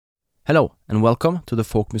Hello and welcome to the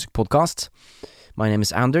Folk Music Podcast. My name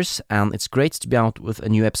is Anders and it's great to be out with a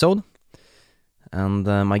new episode. And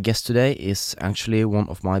my guest today is actually one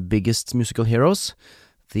of my biggest musical heroes,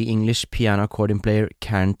 the English piano accordion player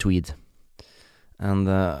Karen Tweed. And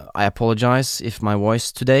I apologize if my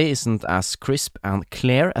voice today isn't as crisp and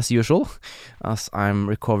clear as usual, as I'm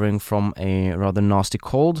recovering from a rather nasty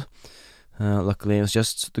cold. Luckily it was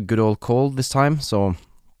just the good old cold this time, so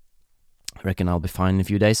I reckon I'll be fine in a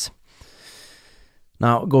few days.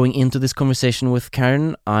 Now, going into this conversation with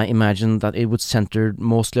Karen, I imagined that it would center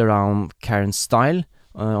mostly around Karen's style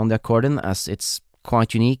on the accordion, as it's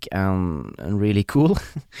quite unique and really cool.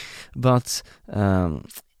 But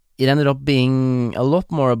it ended up being a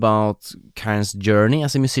lot more about Karen's journey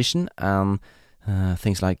as a musician and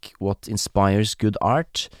things like what inspires good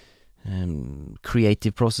art,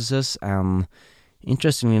 creative processes, and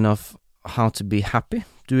interestingly enough, how to be happy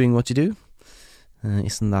doing what you do.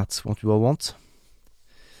 Isn't that what we all want?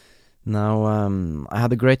 Now, I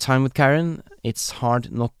had a great time with Karen. It's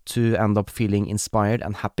hard not to end up feeling inspired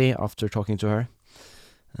and happy after talking to her.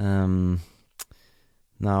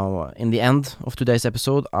 Now, in the end of today's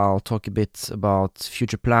episode, I'll talk a bit about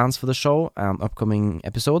future plans for the show and upcoming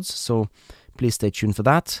episodes, so please stay tuned for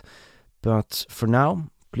that. But for now,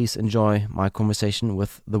 please enjoy my conversation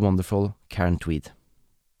with the wonderful Karen Tweed.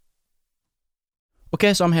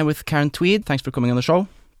 Okay, so I'm here with Karen Tweed. Thanks for coming on the show.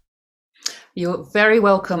 You're very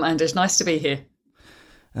welcome, Anders. Nice to be here.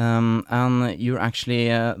 And you're actually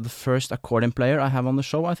the first accordion player I have on the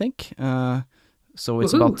show, I think. So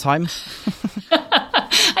it's Woohoo. about time.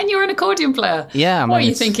 And you're an accordion player. Yeah. I mean, what are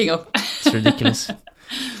you thinking of? It's ridiculous.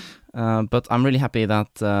 But I'm really happy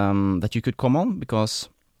that you could come on, because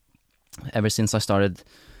ever since I started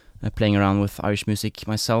playing around with Irish music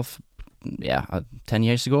myself, 10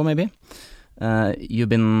 years ago maybe, you've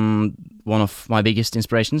been one of my biggest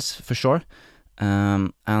inspirations for sure.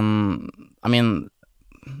 And I mean,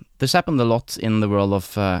 there's happened a lot in the world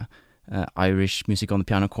of Irish music on the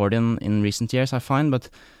piano accordion in recent years, I find, but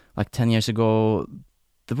like 10 years ago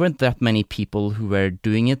there weren't that many people who were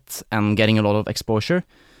doing it and getting a lot of exposure.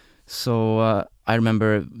 So I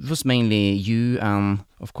remember it was mainly you and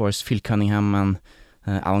of course Phil Cunningham and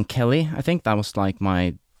Alan Kelly. I think that was like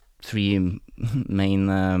my three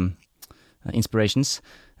main inspirations,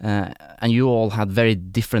 and you all had very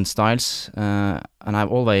different styles, and I've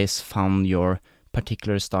always found your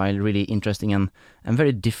particular style really interesting and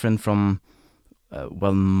very different from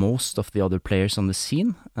most of the other players on the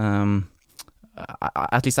scene.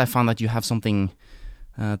 At least I found that you have something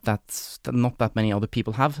that not that many other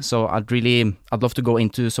people have, so I'd love to go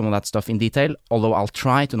into some of that stuff in detail, although I'll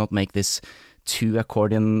try to not make this too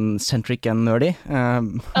accordion centric and nerdy.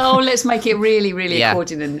 Let's make it really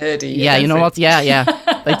accordion and nerdy. Yeah, you know what? Yeah.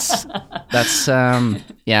 But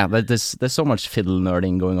there's so much fiddle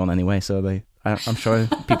nerding going on anyway, so I'm sure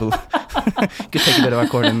people could take a bit of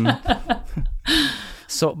accordion.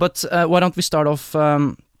 So, but why don't we start off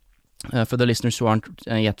for the listeners who aren't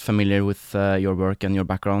yet familiar with your work and your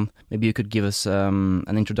background? Maybe you could give us an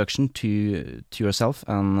introduction to yourself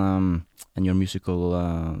and your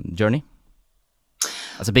musical journey.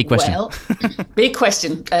 That's a big question. Well, big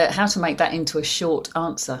question. How to make that into a short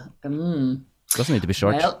answer? Doesn't need to be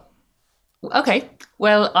short. Well, okay.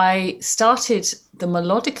 Well, I started the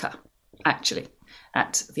melodica, actually,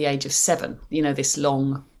 at the age of 7. You know, this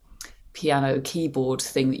long piano keyboard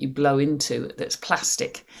thing that you blow into that's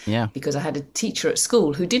plastic. Yeah. Because I had a teacher at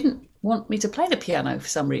school who didn't want me to play the piano for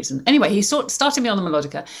some reason. Anyway, he started me on the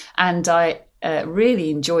melodica, and I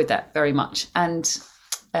really enjoyed that very much. And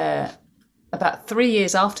about 3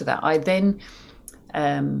 years after that, I then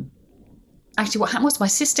actually what happened was my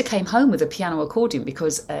sister came home with a piano accordion,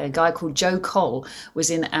 because a guy called Joe Cole was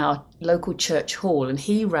in our local church hall, and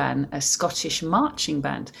he ran a Scottish marching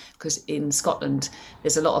band, because in Scotland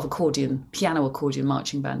there's a lot of piano accordion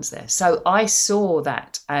marching bands there. So I saw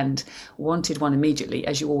that and wanted one immediately,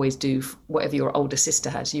 as you always do. Whatever your older sister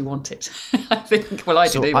has, you want it. I think. Well, I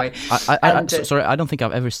did anyway. Sorry, I don't think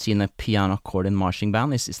I've ever seen a piano accordion marching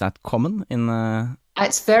band. Is that common in?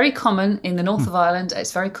 It's very common in the north of Ireland.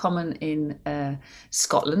 It's very common in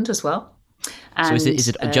Scotland as well. And, so is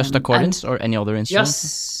it just accordions or any other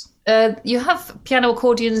instruments? You have piano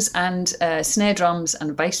accordions and snare drums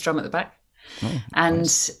and a bass drum at the back. Oh, and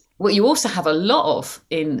nice. What you also have a lot of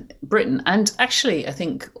in Britain, and actually I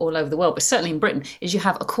think all over the world, but certainly in Britain, is you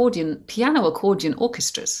have piano accordion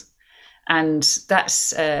orchestras. And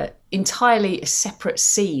that's entirely a separate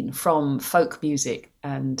scene from folk music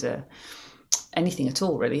and anything at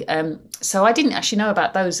all, really. So I didn't actually know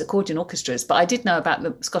about those accordion orchestras, but I did know about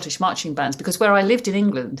the Scottish marching bands, because where I lived in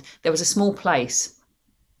England, there was a small place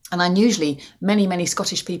And unusually, many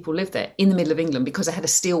Scottish people lived there in the middle of England because they had a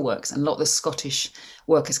steelworks, and a lot of the Scottish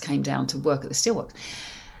workers came down to work at the steelworks.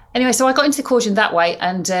 Anyway, so I got into the accordion that way,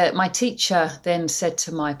 and my teacher then said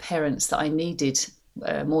to my parents that I needed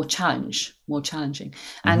more challenging.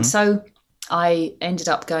 And so I ended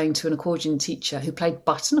up going to an accordion teacher who played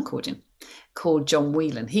button accordion called John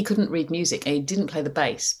Whelan. He couldn't read music and he didn't play the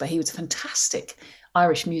bass, but he was a fantastic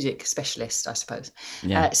Irish music specialist, I suppose.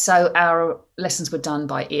 Yeah. So our lessons were done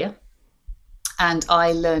by ear. And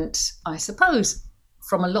I learnt, I suppose,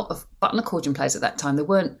 from a lot of button accordion players at that time. There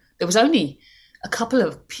was only a couple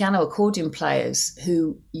of piano accordion players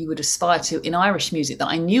who you would aspire to in Irish music that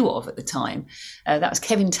I knew of at the time. That was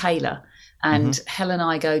Kevin Taylor and Helen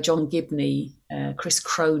Igo, John Gibney, Chris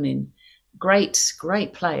Cronin. Great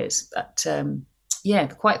players, but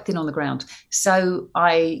quite thin on the ground. So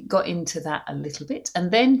I got into that a little bit, and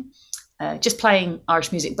then just playing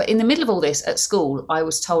Irish music. But in the middle of all this at school, I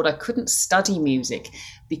was told I couldn't study music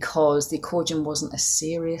because the accordion wasn't a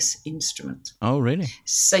serious instrument. Oh, really?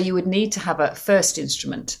 So you would need to have a first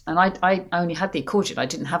instrument. And I only had the accordion. I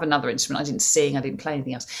didn't have another instrument. I didn't sing. I didn't play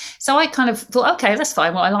anything else. So I kind of thought, okay, that's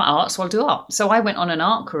fine. Well, I like art, so I'll do art. So I went on an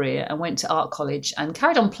art career and went to art college and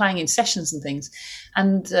carried on playing in sessions and things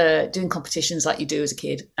and doing competitions like you do as a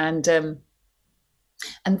kid. And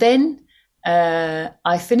then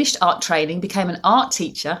I finished art training, became an art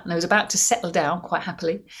teacher, and I was about to settle down quite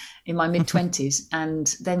happily in my mid-20s,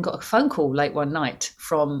 and then got a phone call late one night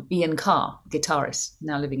from Ian Carr, guitarist,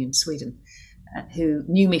 now living in Sweden, who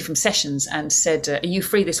knew me from sessions and said, are you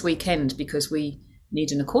free this weekend because we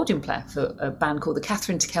need an accordion player for a band called the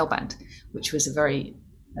Catherine Tickell Band, which was a very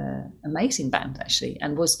amazing band, actually,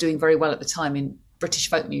 and was doing very well at the time in British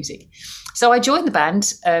folk music. So I joined the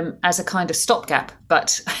band as a kind of stopgap,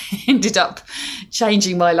 but ended up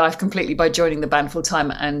changing my life completely by joining the band full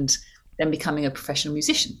time and then becoming a professional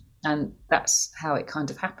musician. And that's how it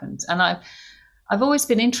kind of happened. And I've always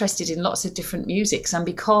been interested in lots of different musics. And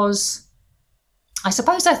because I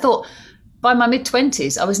suppose I thought by my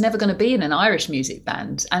mid-20s, I was never going to be in an Irish music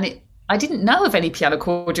band. And I didn't know of any piano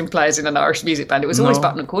accordion players in an Irish music band. It was always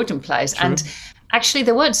button accordion players. True. And actually,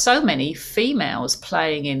 there weren't so many females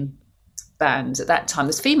playing in bands at that time.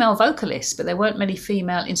 There's female vocalists, but there weren't many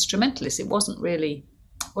female instrumentalists. It wasn't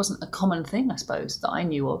a common thing, I suppose, that I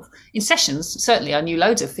knew of. In sessions, certainly, I knew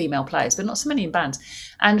loads of female players, but not so many in bands.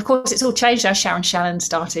 And of course, it's all changed now. Sharon Shannon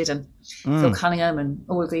started, and Phil Cunningham, and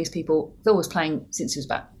all of these people. Phil was playing since he was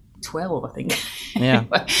about 12, I think. Yeah.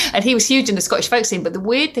 And he was huge in the Scottish folk scene. But the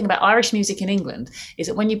weird thing about Irish music in England is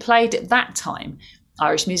that when you played at that time,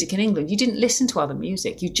 Irish music in England, you didn't listen to other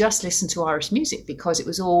music. You just listened to Irish music because it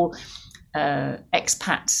was all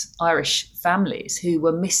expats, Irish families who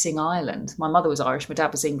were missing Ireland. My mother was Irish, my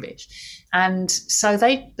dad was English. And so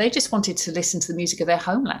they just wanted to listen to the music of their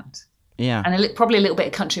homeland. Yeah. And probably a little bit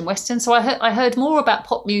of country and western. So I heard more about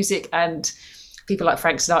pop music and people like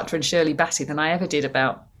Frank Sinatra and Shirley Bassey than I ever did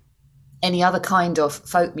about any other kind of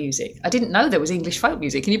folk music. I didn't know there was English folk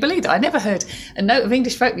music. Can you believe that? I never heard a note of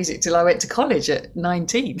English folk music till I went to college at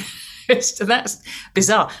 19. So that's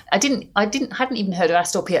bizarre. I hadn't even heard of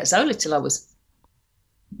Astor Piazzolla till I was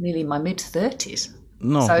nearly in my mid-30s.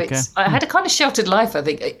 No, so okay. I had a kind of sheltered life, I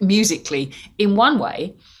think, musically, in one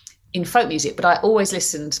way, in folk music, but I always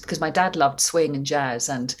listened because my dad loved swing and jazz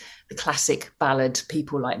and the classic ballad,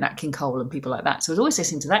 people like Nat King Cole and people like that. So I was always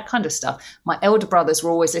listening to that kind of stuff. My elder brothers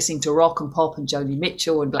were always listening to rock and pop and Joni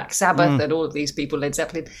Mitchell and Black Sabbath and all of these people, Led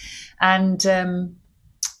Zeppelin.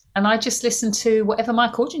 And I just listened to whatever my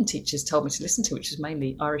accordion teachers told me to listen to, which was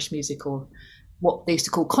mainly Irish music or what they used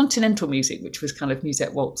to call continental music, which was kind of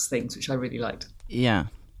musette waltz things, which I really liked. Yeah.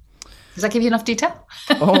 Does that give you enough detail?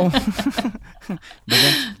 Oh.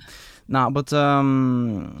 No, but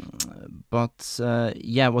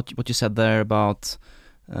what you said there about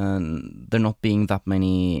there not being that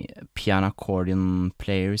many piano accordion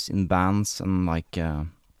players in bands and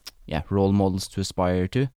role models to aspire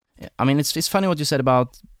to. I mean, it's funny what you said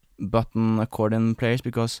about button accordion players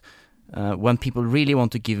because when people really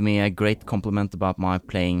want to give me a great compliment about my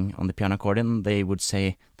playing on the piano accordion, they would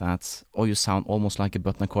say that, oh, you sound almost like a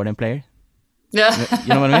button accordion player. Yeah.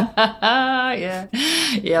 You know what I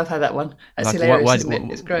mean? Yeah, I've had that one. That's hilarious, isn't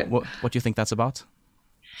it? It's great. What do you think that's about?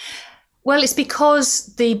 Well, it's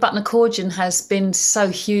because the button accordion has been so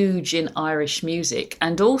huge in Irish music,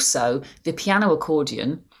 and also the piano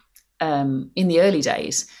accordion in the early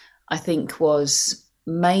days, I think, was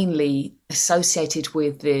mainly associated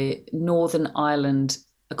with the Northern Ireland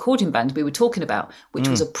accordion band we were talking about, which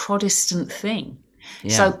was a Protestant thing.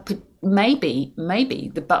 Yeah. So maybe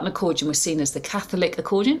the button accordion was seen as the Catholic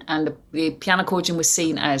accordion and the piano accordion was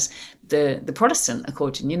seen as the Protestant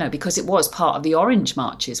accordion, you know, because it was part of the Orange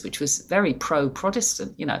Marches, which was very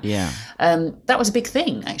pro-Protestant, you know. Yeah. That was a big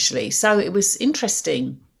thing, actually. So it was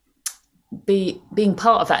interesting being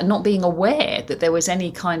part of that and not being aware that there was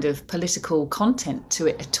any kind of political content to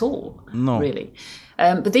it at all, really.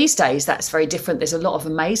 But these days, that's very different. There's a lot of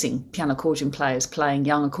amazing piano accordion players playing,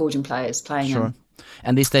 young accordion players playing. Sure.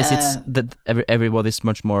 And these days, it's that everybody's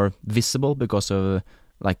much more visible because of,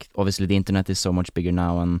 like, obviously the internet is so much bigger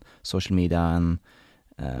now, and social media, and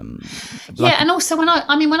and also when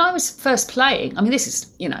I was first playing, I mean, this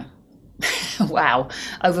is, you know, wow,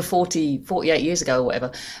 over 48 years ago or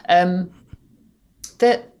whatever,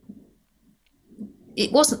 that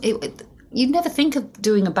it wasn't, you'd never think of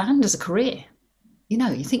doing a band as a career. You know,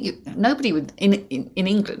 you think nobody would in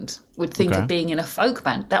England would think of being in a folk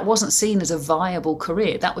band. That wasn't seen as a viable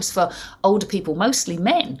career. That was for older people, mostly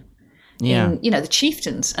men. Yeah. You know, the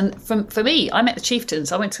chieftains. And for me, I met the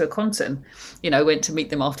chieftains. I went to a concert and, you know, went to meet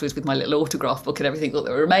them afterwards with my little autograph book and everything. Thought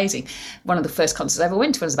they were amazing. One of the first concerts I ever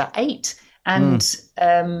went to when I was about 8. And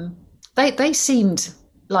they seemed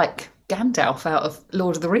like Gandalf out of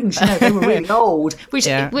Lord of the Rings. You know, they were really old, which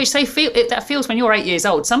they feel, that feels when you're 8 years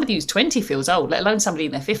old. Somebody who's 20 feels old, let alone somebody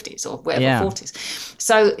in their 50s or whatever, 40s.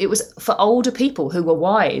 So it was for older people who were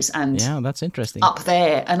wise and that's interesting, up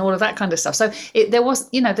there and all of that kind of stuff. So there was,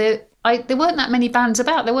 you know, there weren't that many bands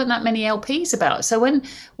about. There weren't that many LPs about. So when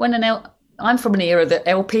I'm from an era that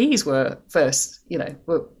LPs were first, you know,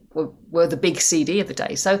 were the big CD of the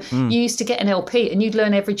day. So you used to get an LP and you'd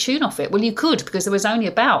learn every tune off it. Well, you could, because there was only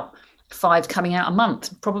about 5 coming out a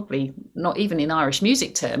month, probably not even in Irish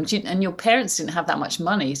music terms. And your parents didn't have that much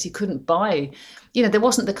money, so you couldn't buy, you know, there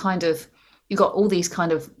wasn't the kind of, you got all these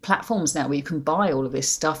kind of platforms now where you can buy all of this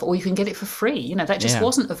stuff, or you can get it for free. You know, that just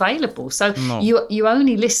wasn't available. So you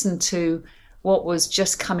only listened to what was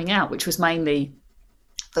just coming out, which was mainly,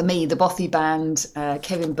 for me, the Bothy Band,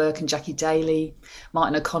 Kevin Burke and Jackie Daly,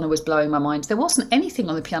 Martin O'Connor was blowing my mind. There wasn't anything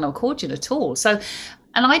on the piano accordion at all. So,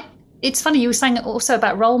 it's funny, you were saying also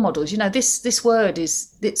about role models. You know, this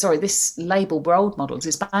label, role models,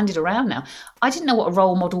 is bandied around now. I didn't know what a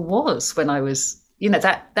role model was when I was, you know,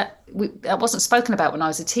 that wasn't spoken about when I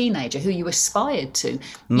was a teenager, who you aspired to.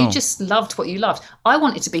 No. You just loved what you loved. I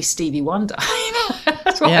wanted to be Stevie Wonder.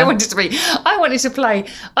 That's what I wanted to be. I wanted to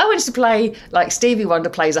play like Stevie Wonder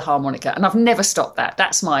plays a harmonica, and I've never stopped that.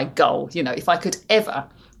 That's my goal. You know, if I could ever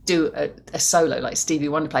do a solo like Stevie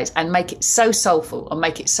Wonder plays and make it so soulful and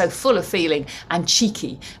make it so full of feeling and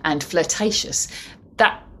cheeky and flirtatious,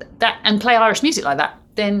 that and play Irish music like that,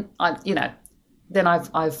 then I've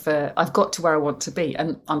got to where I want to be,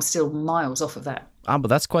 and I'm still miles off of that. But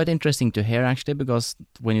that's quite interesting to hear, actually, because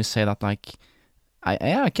when you say that, like,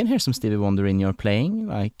 I can hear some Stevie Wonder in your playing,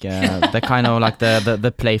 like the kind of like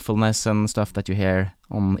the playfulness and stuff that you hear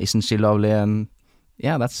on "Isn't She Lovely," and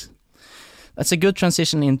that's a good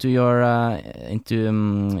transition into your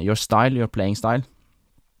style, your playing style,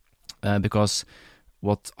 because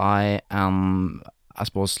what I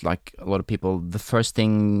suppose, like a lot of people, the first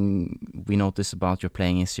thing we notice about your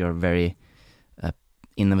playing is your very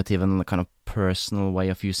innovative and kind of personal way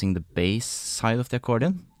of using the bass side of the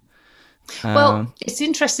accordion. Well, it's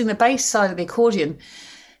interesting, the bass side of the accordion,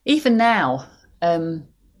 even now,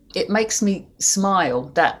 it makes me smile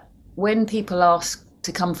that when people ask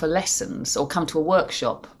to come for lessons or come to a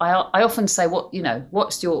workshop, I often say,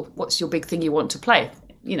 what's your big thing you want to play?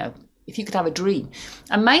 You know, if you could have a dream.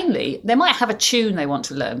 And mainly, they might have a tune they want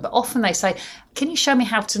to learn, but often they say, can you show me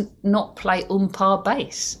how to not play par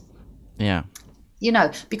bass? Yeah. You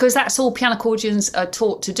know, because that's all piano accordions are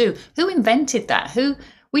taught to do. Who invented that?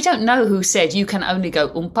 We don't know who said you can only go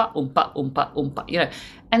umpa, umpa, umpa, umpa, you know.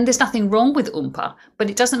 And there's nothing wrong with umpa, but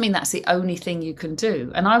it doesn't mean that's the only thing you can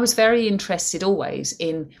do. And I was very interested always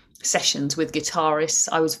in sessions with guitarists.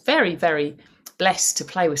 I was very, very blessed to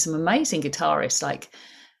play with some amazing guitarists like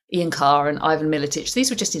Ian Carr and Ivan Miletich. These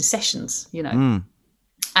were just in sessions, you know.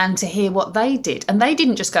 And to hear what they did. And they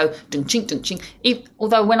didn't just go dun ching, dun ching.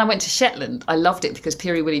 Although when I went to Shetland, I loved it because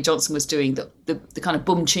Peary Willie Johnson was doing the kind of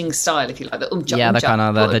boom ching style, if you like, the the kind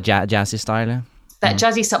of the jazzy style. Yeah. That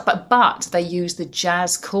jazzy stuff, but they used the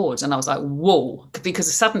jazz chords, and I was like, whoa,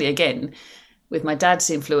 because suddenly again, with my dad's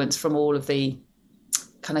influence from all of the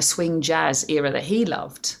kind of swing jazz era that he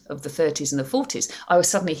loved of the 30s and the 40s, I was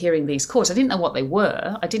suddenly hearing these chords. I didn't know what they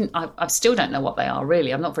were. I still don't know what they are,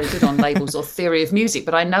 really. I'm not very good on labels or theory of music,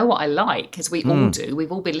 but I know what I like, as we all do.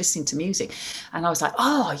 We've all been listening to music. And I was like,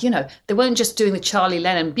 you know, they weren't just doing the Charlie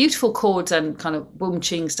Lennon beautiful chords and kind of boom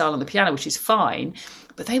ching style on the piano, which is fine,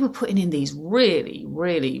 but they were putting in these really,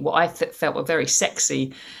 really what I felt were very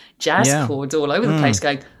sexy jazz chords all over the place,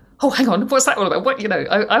 going, oh, hang on, what's that all about? What,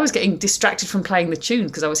 I was getting distracted from playing the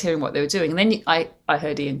tunes because I was hearing what they were doing. And then I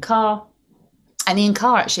heard Ian Carr, and Ian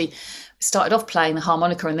Carr actually started off playing the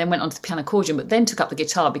harmonica and then went on to the piano accordion, but then took up the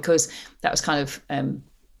guitar because that was kind of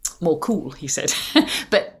more cool, he said.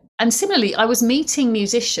 And similarly, I was meeting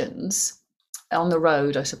musicians on the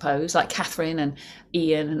road, I suppose, like Catherine and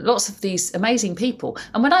Ian and lots of these amazing people.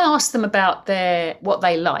 And when I asked them about what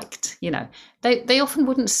they liked, they often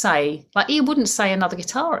wouldn't say, like Ian wouldn't say another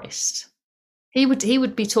guitarist. He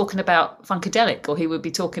would be talking about Funkadelic, or he would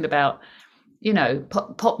be talking about,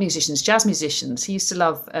 pop musicians, jazz musicians. He used to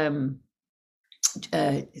love,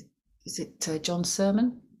 is it John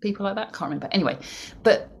Sermon? People like that, can't remember. Anyway,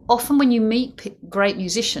 but often when you meet great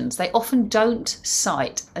musicians, they often don't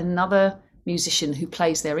cite another musician who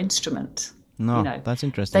plays their instrument. No, that's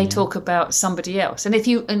interesting. They talk about somebody else. And I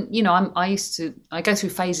go through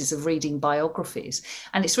phases of reading biographies,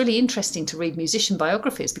 and it's really interesting to read musician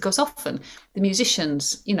biographies because often the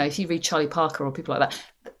musicians, if you read Charlie Parker or people like that,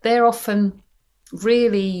 they're often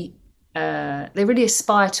really they really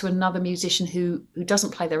aspire to another musician who doesn't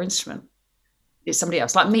play their instrument. It's somebody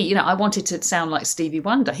else. Like me, I wanted to sound like Stevie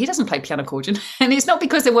Wonder. He doesn't play piano accordion. And it's not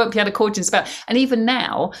because there weren't piano accordions about. And even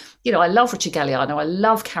now, I love Richard Galliano. I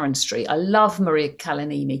love Karen Street. I love Maria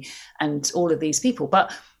Calanini and all of these people.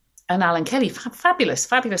 And Alan Kelly, fabulous,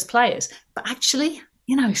 fabulous players. But actually,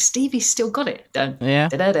 Stevie's still got it. Yeah.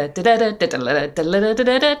 And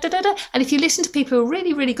if you listen to people who are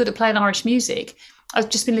really, really good at playing Irish music, I've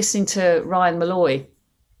just been listening to Ryan Malloy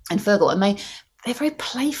and Fergal, and they're very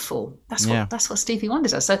playful. That's what Stevie Wonder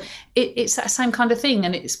does. So it's that same kind of thing,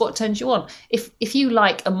 and it's what turns you on. If you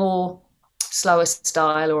like a more slower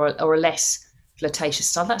style or a less flirtatious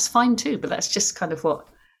style, that's fine too. But that's just kind of what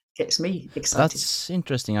gets me excited. That's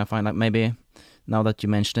interesting. I find that maybe now that you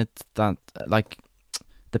mention it, that like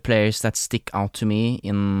the players that stick out to me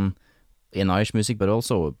in Irish music, but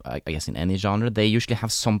also I guess in any genre, they usually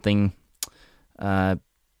have something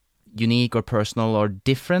unique or personal or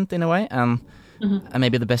different in a way, and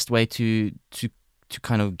maybe the best way to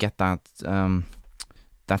kind of get that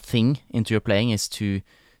that thing into your playing is to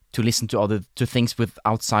listen to things with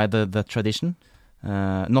outside the tradition,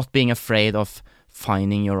 not being afraid of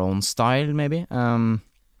finding your own style, maybe.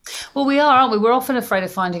 Well, we are, aren't we? We're often afraid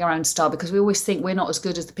of finding our own style because we always think we're not as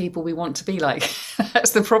good as the people we want to be like.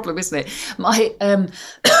 That's the problem, isn't it? My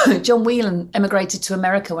John Whelan emigrated to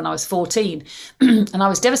America when I was 14, and I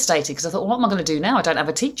was devastated because I thought, well, what am I going to do now? I don't have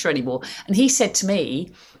a teacher anymore. And he said to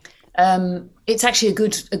me, it's actually a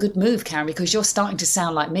good move, Karen, because you're starting to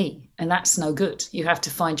sound like me, and that's no good. You have to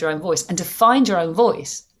find your own voice. And to find your own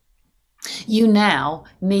voice, you now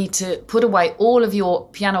need to put away all of your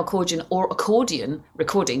piano accordion or accordion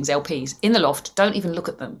recordings, LPs, in the loft. Don't even look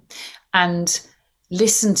at them, and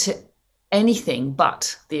listen to anything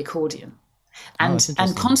but the accordion, and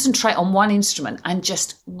concentrate on one instrument and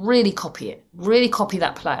just really copy it. Really copy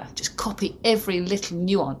that player. Just copy every little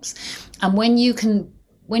nuance. And when you can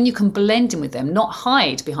blend in with them, not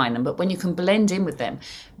hide behind them, but when you can blend in with them,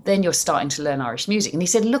 then you're starting to learn Irish music. And he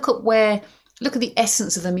said, look at the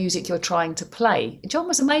essence of the music you're trying to play. John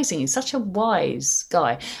was amazing. He's such a wise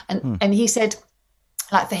guy. And he said,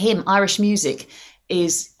 like for him, Irish music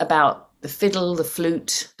is about the fiddle, the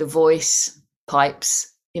flute, the voice,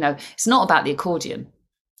 pipes. It's not about the accordion.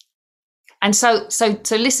 And so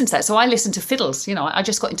listen to that. So I listened to fiddles. I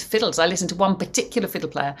just got into fiddles. I listened to one particular fiddle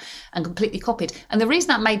player and completely copied. And the reason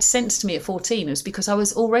that made sense to me at 14 was because I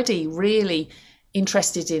was already really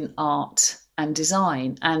interested in art and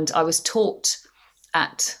design, and I was taught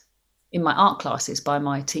in my art classes by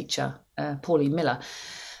my teacher, Pauline Miller,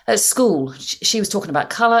 at school. She was talking about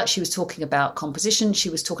colour, she was talking about composition, she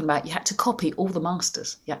was talking about you had to copy all the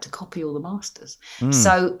masters.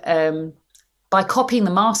 So by copying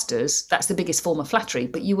the masters, that's the biggest form of flattery,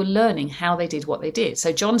 but you were learning how they did what they did.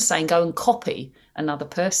 So John's saying go and copy another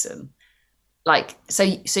person.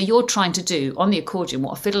 So you're trying to do on the accordion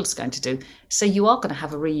what a fiddle's going to do. So you are going to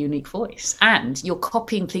have a really unique voice, and you're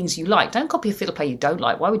copying things you like. Don't copy a fiddle player you don't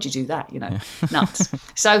like. Why would you do that? Nuts.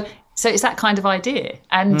 So it's that kind of idea.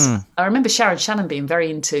 And I remember Sharon Shannon being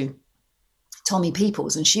very into Tommy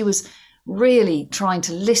Peoples, and she was really trying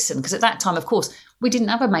to listen because at that time, of course, we didn't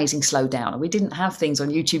have amazing slow down, and we didn't have things on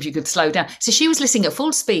YouTube you could slow down. So she was listening at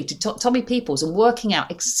full speed to Tommy Peoples and working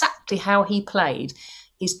out exactly how he played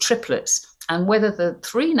his triplets, and whether the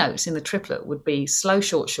three notes in the triplet would be slow,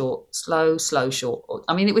 short, short, slow, slow, short.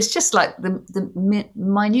 I mean, it was just like the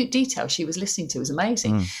minute detail she was listening to was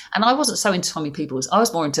amazing. And I wasn't so into Tommy Peoples. I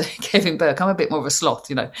was more into Kevin Burke. I'm a bit more of a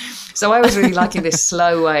sloth, So I was really liking this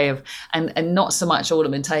slow way of, and not so much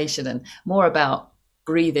ornamentation and more about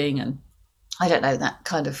breathing and, I don't know, that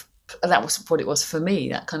kind of that was what it was for me,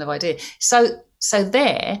 that kind of idea. So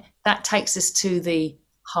there, that takes us to the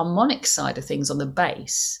harmonic side of things on the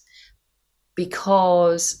bass,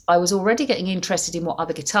 because I was already getting interested in what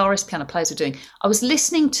other guitarists, piano players were doing. I was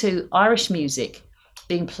listening to Irish music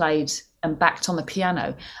being played and backed on the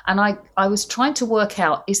piano, and I was trying to work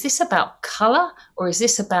out, is this about colour or is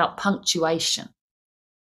this about punctuation?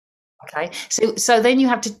 Okay, so then you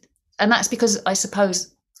have to, and that's because I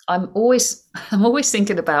suppose I'm always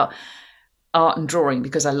thinking about art and drawing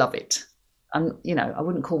because I love it. And I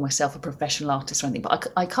wouldn't call myself a professional artist or anything,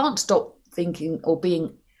 but I can't stop thinking or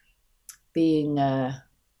being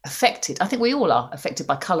affected. I think we all are affected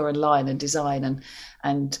by colour and line and design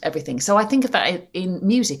and everything. So I think of that in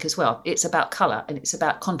music as well. It's about colour and it's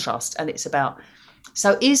about contrast and it's about.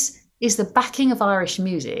 So is the backing of Irish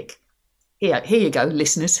music? Here you go,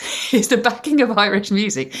 listeners. Is the backing of Irish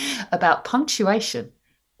music about punctuation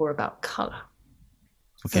or about colour?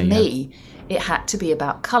 Okay, for me, it had to be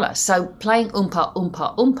about colour. So playing oompa,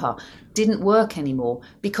 oompa, oompa didn't work anymore,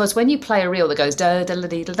 because when you play a reel that goes da da da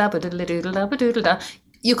da da da da da da,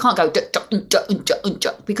 you can't go da da da da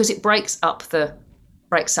da, because it breaks up the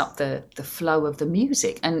flow of the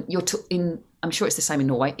music. And I'm sure it's the same in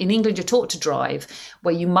Norway. In England, you're taught to drive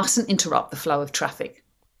where you mustn't interrupt the flow of traffic.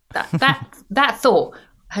 That thought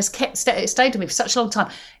has stayed with me for such a long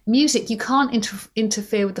time. Music, you can't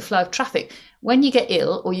interfere with the flow of traffic. When you get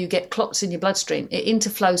ill or you get clots in your bloodstream, it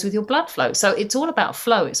interflows with your blood flow. So it's all about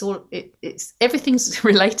flow. It's everything's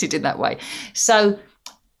related in that way. So,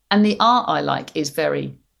 and the art I like is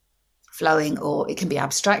very flowing, or it can be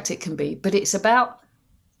abstract, but it's about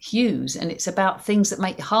hues and it's about things that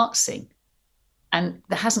make your heart sing. And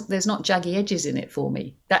there's not jaggy edges in it for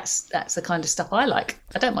me. That's the kind of stuff I like.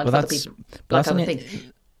 I don't mind if other people like other things.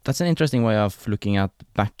 That's an interesting way of looking at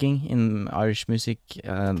backing in Irish music,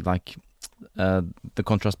 the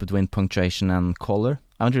contrast between punctuation and color.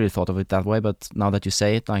 I haven't really thought of it that way, but now that you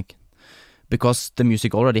say it, because the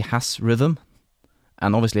music already has rhythm,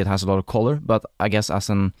 and obviously it has a lot of color, but I guess as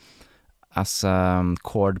a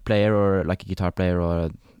chord player or like a guitar player or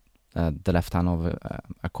the left hand of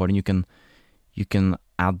accordion, you can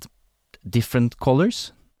add different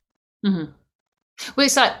colors. Mm-hmm. Well,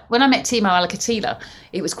 it's like when I met Timo Alakatila,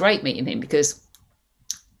 it was great meeting him because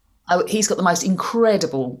he's got the most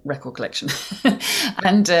incredible record collection.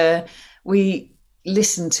 And we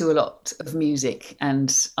listened to a lot of music,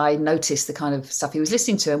 and I noticed the kind of stuff he was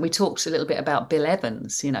listening to. And we talked a little bit about Bill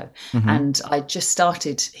Evans, mm-hmm. And I just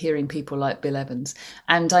started hearing people like Bill Evans.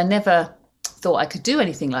 And I never thought I could do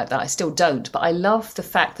anything like that. I still don't. But I love the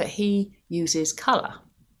fact that he uses colour.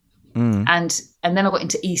 Mm. And then I got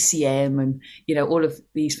into ECM and all of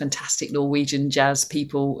these fantastic Norwegian jazz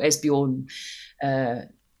people, Esbjorn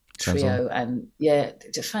trio, and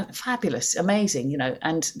just fabulous, amazing,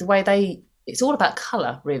 and the way it's all about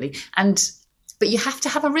colour really, but you have to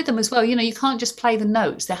have a rhythm as well. You can't just play the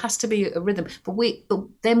notes. There has to be a rhythm. But we're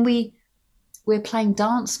playing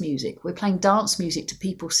dance music. We're playing dance music to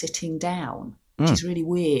people sitting down, which is really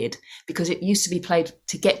weird, because it used to be played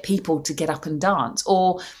to get people to get up and dance,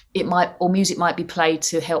 or music might be played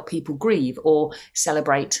to help people grieve or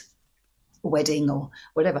celebrate a wedding or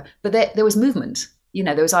whatever. But there was movement.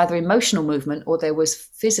 There was either emotional movement or there was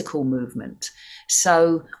physical movement.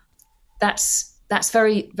 So that's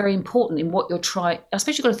very, very important in what you're trying. I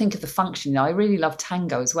suppose you've got to think of the function. I really love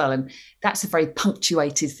tango as well. And that's a very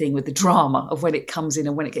punctuated thing with the drama of when it comes in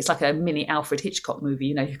and when it gets like a mini Alfred Hitchcock movie.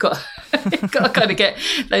 You've got, you've got to kind of get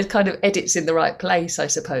those kind of edits in the right place, I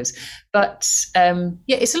suppose. But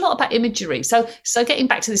it's a lot about imagery. So getting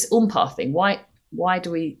back to this oompa thing, why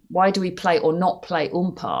do we play or not play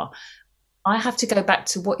oompa? I have to go back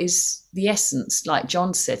to what is the essence, like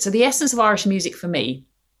John said. So the essence of Irish music for me,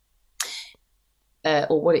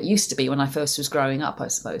 or what it used to be when I first was growing up, I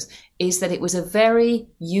suppose, is that it was a very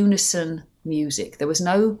unison music. There was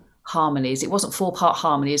no harmonies. It wasn't 4-part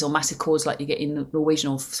harmonies or massive chords like you get in Norwegian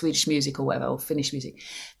or Swedish music or whatever, or Finnish music.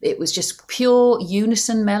 It was just pure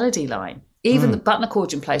unison melody line. Even the button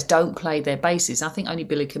accordion players don't play their basses. I think only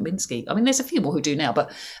Billy Kaminsky. I mean, there's a few more who do now,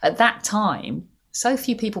 but at that time, so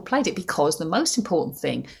few people played it, because the most important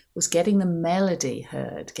thing was getting the melody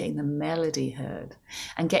heard,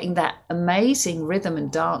 and getting that amazing rhythm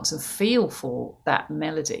and dance and feel for that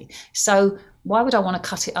melody. So why would I want to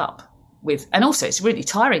cut it up with? And also it's really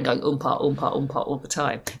tiring going oompa, oompa, oompa all the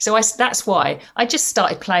time. So that's why I just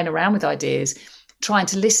started playing around with ideas, trying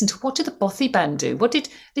to listen to what did the Bothy band do?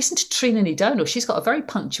 Listen to Trina Ní Donal. She's got a very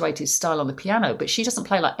punctuated style on the piano, but she doesn't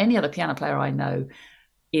play like any other piano player I know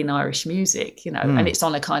in Irish music, and it's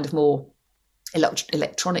on a kind of more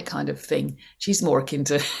electronic kind of thing. She's more akin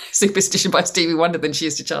to Superstition by Stevie Wonder than she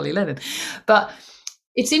is to Charlie Lennon. But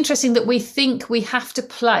it's interesting that we think we have to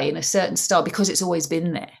play in a certain style because it's always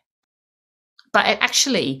been there. But it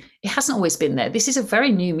hasn't always been there. This is a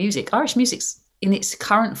very new music. Irish music in its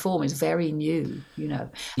current form is very new, you know.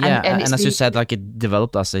 Yeah, and as you said, like it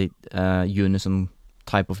developed as a unison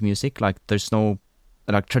type of music. Like there's no,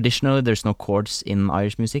 like traditionally there's no chords in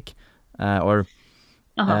Irish music, and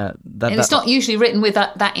it's not usually written with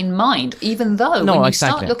that in mind, even though when you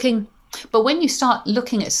start looking. But when you start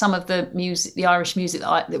looking at some of the music, the Irish music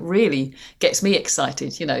that really gets me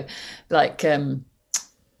excited, you know, like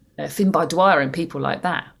Finbar Dwyer and people like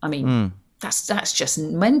that. I mean, that's just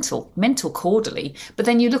mental chordally. But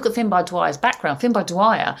then you look at Finbar Dwyer's background. Finbar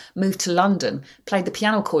Dwyer moved to London, played the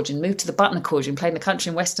piano accordion, moved to the button accordion, played in the country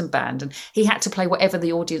and western band, and he had to play whatever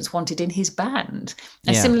the audience wanted in his band.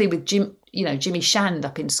 And similarly with Jimmy Shand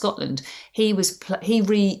up in Scotland,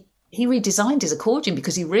 he redesigned his accordion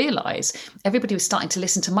because he realised everybody was starting to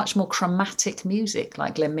listen to much more chromatic music,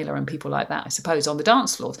 like Glenn Miller and people like that, I suppose, on the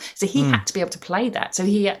dance floors. So he had to be able to play that. So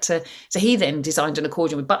he then designed an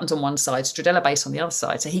accordion with buttons on one side, stradella bass on the other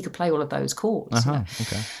side, so he could play all of those chords. You know?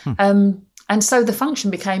 Okay. And so the function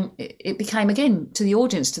became again to the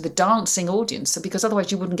audience, to the dancing audience. So because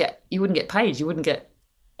otherwise you wouldn't get paid, you wouldn't get,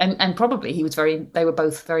 and probably they were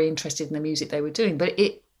both very interested in the music they were doing, but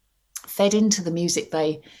it fed into the music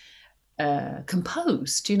they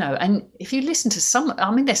composed, you know. And if you listen to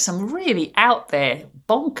there's some really out there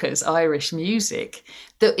bonkers Irish music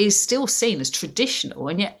that is still seen as traditional,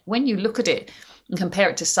 and yet when you look at it and compare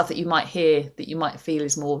it to stuff that you might hear that you might feel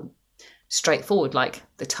is more straightforward, like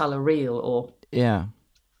the Tulla Reel or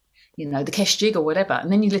you know, the Kesh Jig or whatever,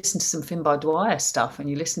 and then you listen to some Finbar Dwyer stuff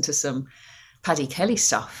and you listen to some Paddy Kelly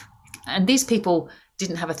stuff, and these people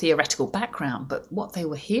didn't have a theoretical background, but what they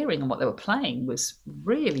were hearing and what they were playing was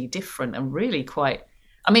really different and really quite,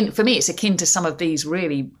 I mean, for me, it's akin to some of these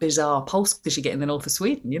really bizarre polkas you get in the north of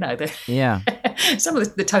Sweden, you know. Some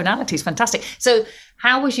of the tonality is fantastic. So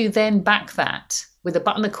how would you then back that with a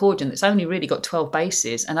button accordion that's only really got 12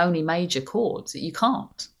 basses and only major chords that you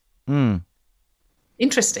can't?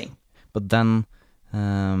 Interesting. But then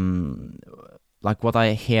like what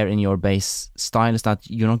I hear in your bass style is that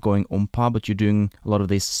you're not going umpa, but you're doing a lot of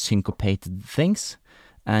these syncopated things,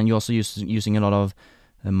 and you're also using a lot of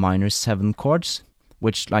minor 7 chords,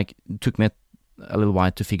 which like took me a little while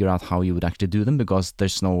to figure out how you would actually do them, because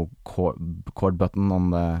there's no chord button on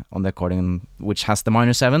the accordion which has the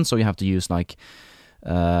minor 7, so you have to use like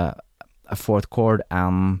a 4th chord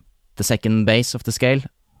and the second bass of the scale.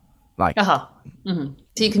 Like, So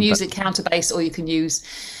you can use a counter bass, or you can use,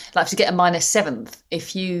 like, to get a minor 7th.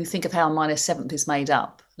 If you think of how a minor 7th is made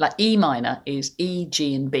up, like E minor is E,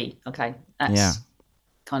 G, and B. Okay, that's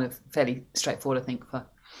kind of fairly straightforward, I think, for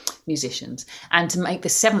musicians. And to make the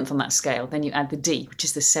 7th on that scale, then you add the D, which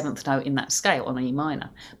is the 7th note in that scale on E minor.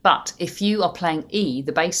 But if you are playing E,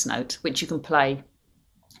 the bass note, which you can play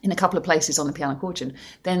in a couple of places on the piano accordion,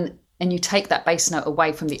 and you take that bass note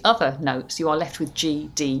away from the other notes, you are left with G,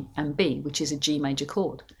 D, and B, which is a G major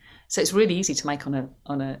chord. So it's really easy to make on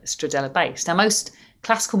a stradella bass. Now, most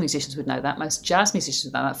classical musicians would know that. Most jazz musicians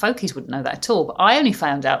would know that. Folkies wouldn't know that at all. But I only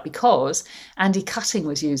found out because Andy Cutting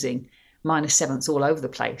was using minor 7ths all over the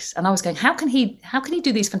place. And I was going, how can he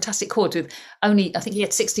do these fantastic chords with only, I think he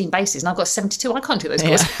had 16 basses, and I've got 72. I can't do those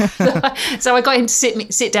chords. So I got him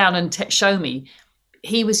to sit down and show me.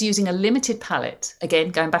 He was using a limited palette. Again,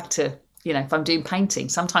 going back to, you know, if I'm doing painting,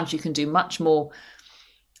 sometimes you can do much more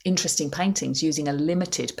interesting paintings using a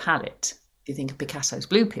limited palette. If you think of Picasso's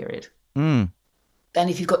Blue Period, then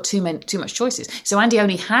if you've got too much choices. So Andy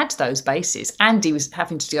only had those basses. Andy was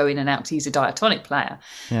having to go in and out because he's a diatonic player.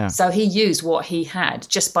 So he used what he had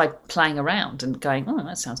just by playing around and going, oh,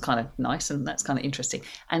 that sounds kind of nice and that's kind of interesting,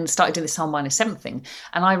 and started doing this whole minor 7th thing.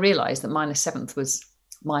 And I realised that minor 7th was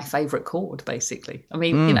my favourite chord, basically. I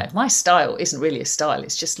mean, you know, my style isn't really a style.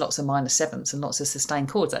 It's just lots of minor 7ths and lots of sustained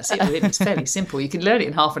chords. That's it, really. It's fairly simple. You can learn it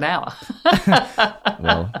in half an hour.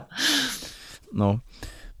 Well, no.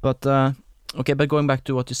 But, okay, but going back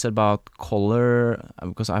to what you said about color,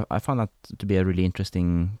 because I found that to be a really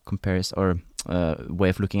interesting comparison, or way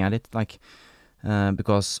of looking at it. Like,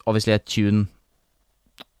 because obviously a tune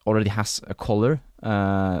already has a color,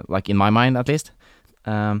 like in my mind at least.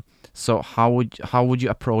 So how would you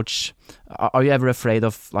approach? Are you ever afraid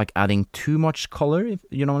of like adding too much color? If,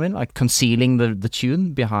 you know what I mean, like concealing the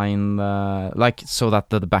tune behind, like so that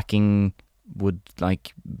the backing would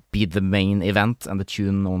like be the main event and the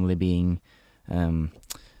tune only being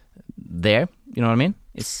there. You know what I mean?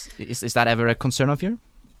 Is that ever a concern of yours?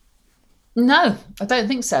 No, I don't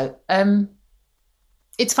think so.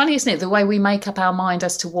 It's funny, isn't it? The way we make up our mind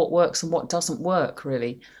as to what works and what doesn't work,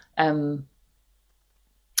 really.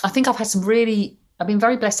 I think I've been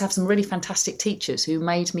very blessed to have some really fantastic teachers who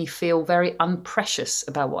made me feel very unprecious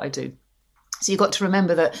about what I do. So you've got to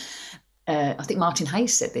remember that, I think Martin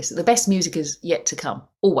Hayes said this, that the best music is yet to come.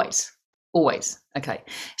 Always. Always. Okay.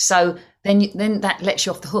 So then that lets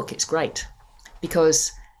you off the hook. It's great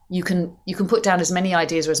because you can put down as many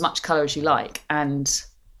ideas or as much colour as you like, and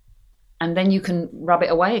then you can rub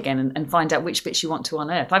it away again and find out which bits you want to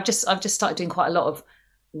unearth. I've just started doing quite a lot of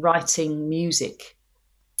writing music.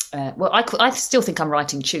 I still think I'm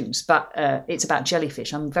writing tunes, but it's about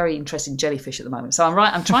Jellyfish. I'm very interested in Jellyfish at the moment. So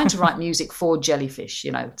I'm trying to write music for Jellyfish,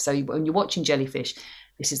 you know. So when you're watching Jellyfish,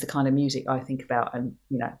 this is the kind of music I think about. And,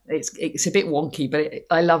 you know, it's a bit wonky, but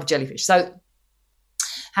I love Jellyfish. So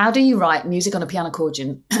how do you write music on a piano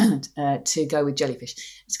accordion to go with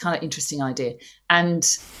Jellyfish? It's a kind of interesting idea. And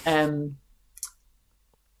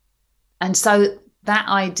so that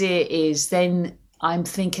idea is then I'm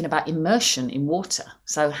thinking about immersion in water.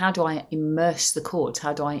 So how do I immerse the chords?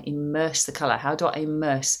 How do I immerse the colour? How do I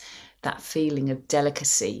immerse that feeling of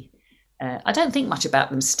delicacy? I don't think much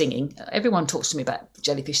about them stinging. Everyone talks to me about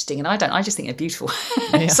jellyfish stinging. I don't. I just think they're beautiful.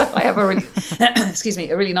 Yeah. So I have a really,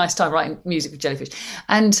 a really nice time writing music for Jellyfish.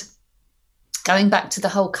 And going back to the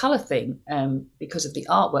whole colour thing, because of the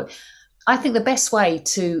artwork, I think the best way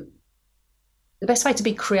to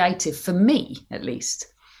be creative, for me at least,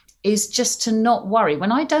 is just to not worry.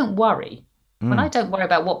 When I don't worry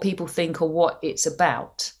about what people think or what it's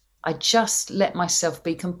about, I just let myself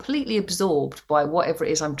be completely absorbed by whatever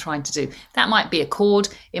it is I'm trying to do. That might be a chord.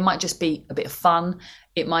 It might just be a bit of fun.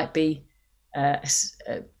 It might be,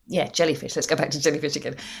 jellyfish. Let's go back to jellyfish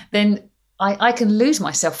again. Then I can lose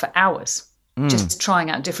myself for hours just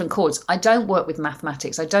trying out different chords. I don't work with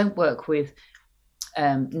mathematics. I don't work with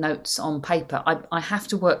notes on paper. I have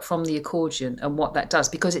to work from the accordion and what that does,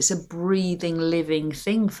 because it's a breathing, living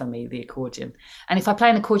thing for me, the accordion. And if I play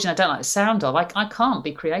an accordion I don't like the sound of, I can't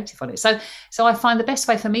be creative on it. So I find the best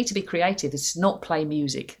way for me to be creative is to not play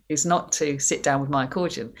music, is not to sit down with my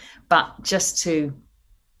accordion, but just to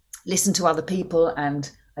listen to other people. And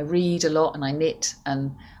I read a lot and I knit,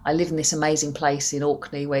 and I live in this amazing place in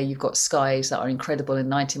Orkney where you've got skies that are incredible in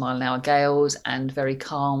 90-mile-an-hour gales and very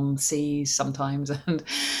calm seas sometimes, and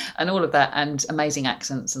all of that, and amazing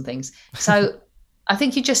accents and things. So I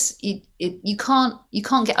think you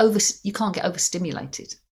can't get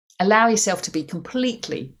overstimulated. Allow yourself to be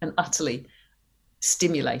completely and utterly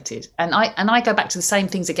stimulated. And I go back to the same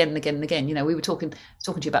things again and again and again. You know, we were talking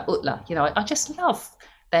to you about Utla. You know, I just love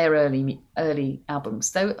their early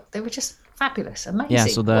albums. They were just fabulous, amazing. Yeah,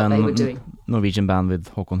 so what they were doing. Norwegian band with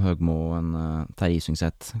Håkon Høgmo and Terje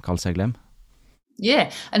Isungset, Carl Seglem. Yeah,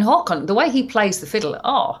 and Håkon, the way he plays the fiddle,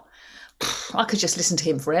 I could just listen to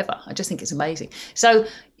him forever. I just think it's amazing. So,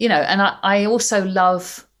 you know, and I also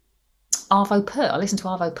love Arvo Pärt. I listen to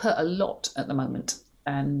Arvo Pärt a lot at the moment,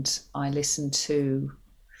 and I listen to.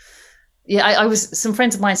 Yeah, some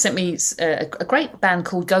friends of mine sent me a great band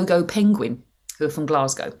called Go Go Penguin, who are from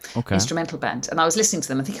Glasgow, instrumental band. And I was listening to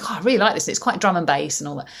them and thinking, I really like this. It's quite drum and bass and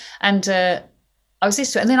all that. And I was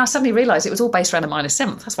listening to it, and then I suddenly realised it was all based around a minor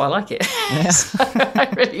seventh. That's why I like it. Yeah. So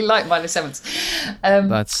I really like minor sevenths.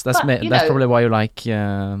 That's probably why you like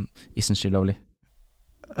Isn't She Lovely?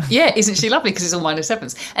 Yeah, Isn't She Lovely? Because it's all minor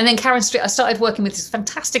sevenths. And then Karen Street, I started working with this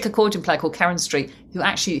fantastic accordion player called Karen Street, who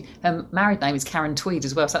actually, her married name is Karen Tweed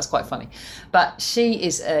as well, so that's quite funny. But she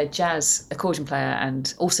is a jazz accordion player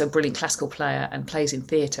and also a brilliant classical player and plays in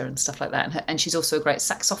theatre and stuff like that. And she's also a great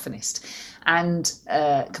saxophonist and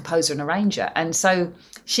composer and arranger. And so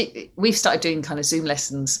we've started doing kind of Zoom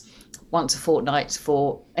lessons once a fortnight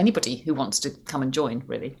for anybody who wants to come and join,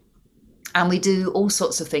 really. And we do all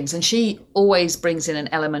sorts of things. And she always brings in an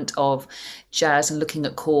element of jazz and looking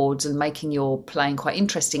at chords and making your playing quite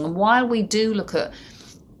interesting. And while we do look at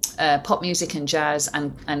pop music and jazz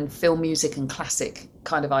and film music and classic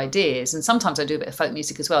kind of ideas, and sometimes I do a bit of folk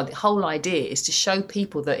music as well, the whole idea is to show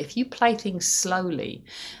people that if you play things slowly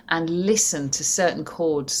and listen to certain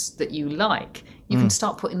chords that you like, you can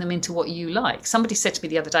start putting them into what you like. Somebody said to me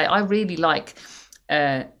the other day, I really like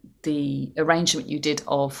the arrangement you did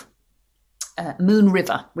of Moon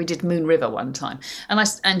River. We did Moon River one time,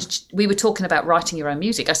 and we were talking about writing your own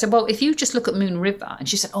music. I said, well, if you just look at Moon River, and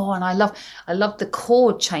she said, and I love the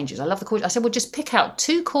chord changes. I love the chord. I said, well, just pick out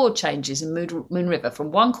 2 chord changes in Moon River,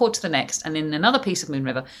 from one chord to the next, and in another piece of Moon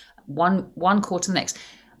River, one chord to the next,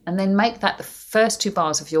 and then make that the first 2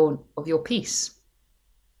 bars of your piece.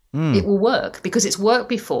 It will work because it's worked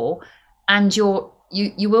before, and you're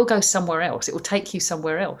you will go somewhere else. It will take you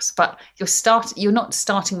somewhere else, but you're not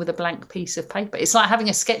starting with a blank piece of paper. It's like having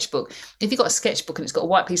a sketchbook. If you've got a sketchbook and it's got a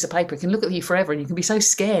white piece of paper, it can look at you forever and you can be so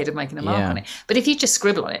scared of making a mark on it. But if you just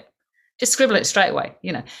scribble on it, just scribble it straight away,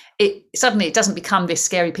 it suddenly it doesn't become this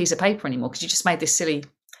scary piece of paper anymore, because you just made this silly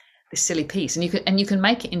piece, and you can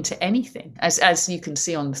make it into anything, as you can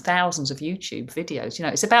see on thousands of YouTube videos.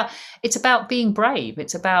 It's about being brave.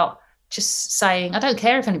 It's about just saying, I don't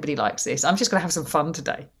care if anybody likes this. I'm just going to have some fun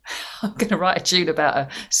today. I'm going to write a tune about a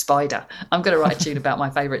spider. I'm going to write a tune about my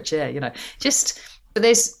favorite chair.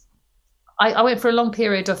 But I went for a long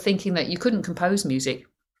period of thinking that you couldn't compose music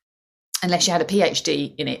unless you had a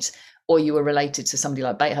PhD in it, or you were related to somebody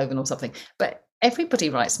like Beethoven or something. But everybody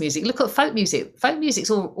writes music. Look at folk music. Folk music's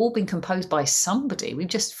all been composed by somebody. We've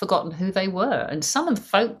just forgotten who they were. And some of the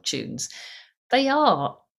folk tunes, they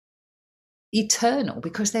are eternal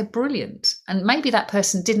because they're brilliant. And maybe that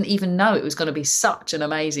person didn't even know it was going to be such an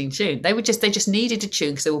amazing tune. They just needed a tune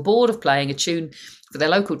because they were bored of playing a tune for their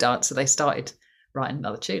local dance, so they started writing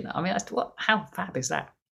another tune. I mean, how fab is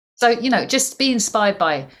that? So, just be inspired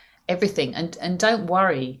by everything, and don't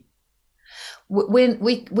worry.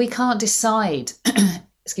 We can't decide,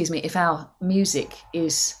 excuse me, if our music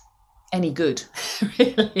is any good,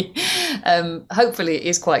 really. Hopefully it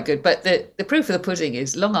is quite good. But the proof of the pudding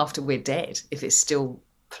is long after we're dead, if it's still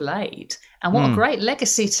played. And what a great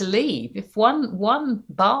legacy to leave. If one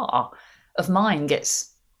bar of mine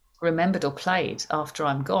gets remembered or played after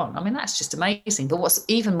I'm gone, I mean, that's just amazing. But what's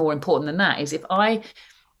even more important than that is if I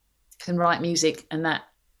can write music and that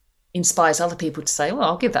inspires other people to say, well,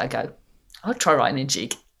 I'll give that a go. I'll try writing a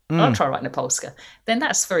jig. I'll try writing a polska. Then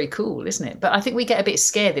that's very cool, isn't it? But I think we get a bit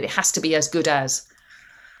scared that it has to be as good as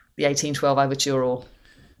the 1812 Overture or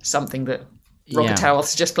something that Robert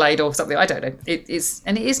Howarth's just played or something. I don't know. It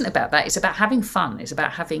isn't about that. It's about having fun. It's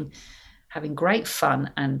about having great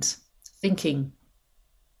fun and thinking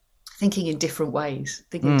in different ways.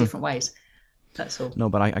 That's all. No,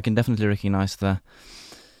 but I can definitely recognize the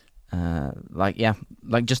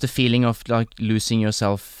just the feeling of like losing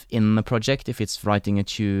yourself in the project, if it's writing a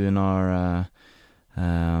tune or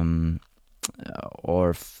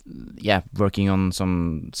working on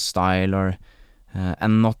some style, or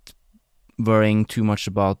and not worrying too much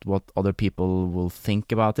about what other people will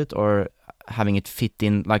think about it, or having it fit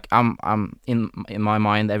in. Like I'm in my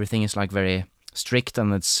mind, everything is like very strict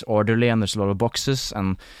and it's orderly and there's a lot of boxes,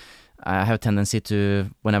 and I have a tendency to,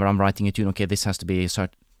 whenever I'm writing a tune, okay, this has to be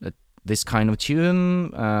this kind of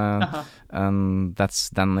tune, and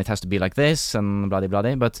then it has to be like this, and blah blah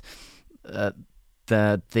blah. But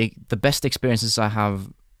the best experiences I have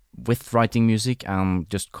with writing music and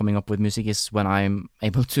just coming up with music is when I'm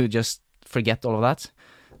able to just forget all of that,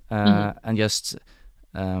 and just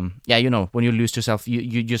when you lose yourself,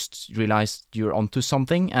 you just realize you're onto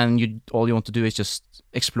something, and all you want to do is just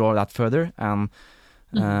explore that further, and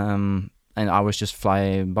hours just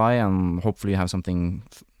fly by, and hopefully you have something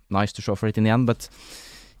nice to show for it in the end. But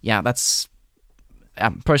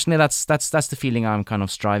personally that's the feeling I'm kind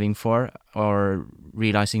of striving for, or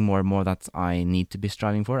realizing more and more that I need to be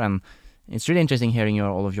striving for. And it's really interesting hearing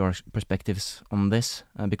all of your perspectives on this,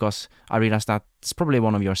 because I realize that it's probably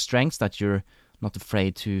one of your strengths, that you're not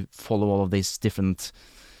afraid to follow all of these different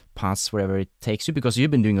paths wherever it takes you, because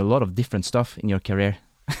you've been doing a lot of different stuff in your career.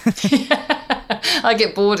 I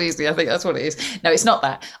get bored easily. I think that's what it is. No, it's not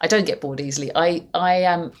that. I don't get bored easily.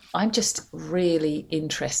 I'm just really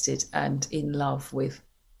interested and in love with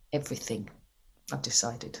everything. I've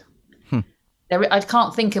decided. I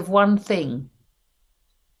can't think of one thing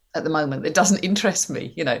at the moment that doesn't interest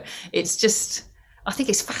me. It's just, I think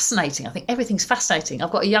it's fascinating. I think everything's fascinating.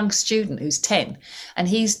 I've got a young student who's 10, and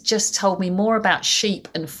he's just told me more about sheep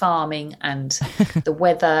and farming and the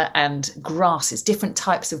weather and grasses, different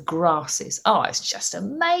types of grasses. Oh, it's just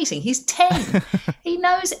amazing. He's 10. He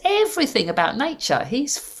knows everything about nature.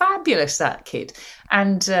 He's fabulous, that kid.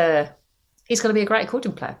 And he's going to be a great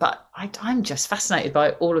accordion player. But I'm just fascinated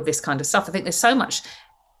by all of this kind of stuff. I think there's so much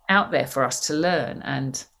out there for us to learn.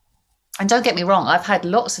 And don't get me wrong, I've had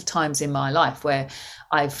lots of times in my life where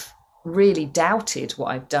I've really doubted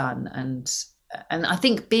what I've done. And I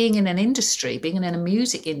think being in a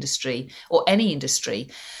music industry or any industry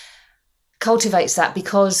cultivates that,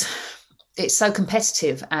 because it's so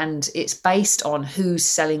competitive and it's based on who's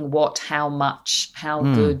selling what, how much, how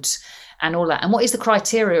good, and all that. And what is the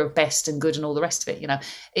criteria of best and good and all the rest of it?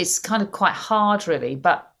 It's kind of quite hard, really.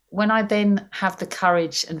 But when I then have the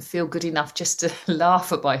courage and feel good enough just to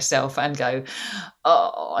laugh at myself and go,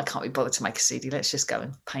 oh, I can't be bothered to make a CD. Let's just go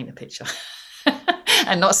and paint a picture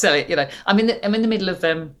and not sell it. I'm in the middle of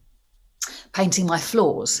painting my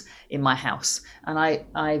floors in my house, and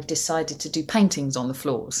I've decided to do paintings on the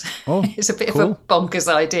floors. Oh, it's a bit cool. of a bonkers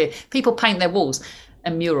idea. People paint their walls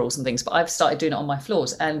and murals and things, but I've started doing it on my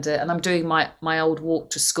floors, and I'm doing my old walk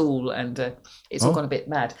to school, and it's all gone a bit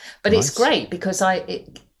mad. But nice. It's great because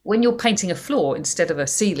when you're painting a floor instead of a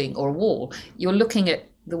ceiling or a wall, you're looking at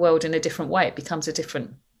the world in a different way. It becomes a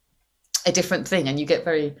different thing, and you get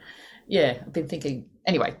very, I've been thinking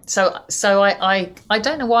anyway. So I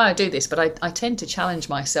don't know why I do this, but I tend to challenge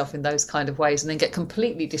myself in those kind of ways, and then get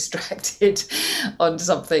completely distracted on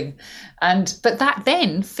something, but that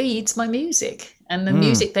then feeds my music, and the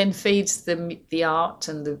music then feeds the art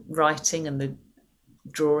and the writing and the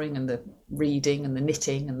drawing and the reading and the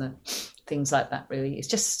knitting and the things like that. Really,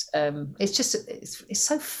 it's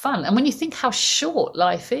so fun. And when you think how short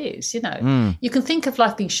life is, you can think of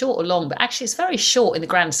life being short or long, but actually it's very short in the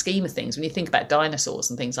grand scheme of things when you think about dinosaurs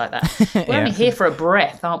and things like that. We're only here for a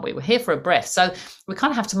breath, aren't we? We're here for a breath, so we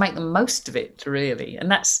kind of have to make the most of it, really.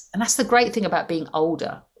 And that's the great thing about being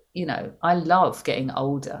older. I love getting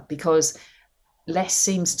older because less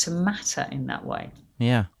seems to matter in that way.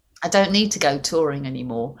 I don't need to go touring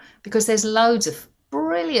anymore because there's loads of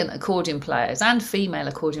brilliant accordion players and female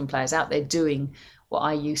accordion players out there doing what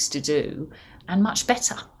I used to do, and much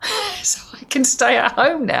better. So I can stay at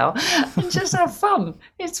home now and just have fun.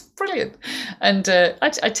 It's brilliant. And I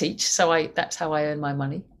teach, so that's how I earn my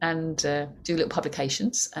money, and do little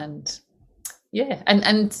publications, and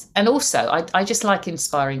and also I just like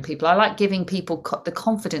inspiring people. I like giving people the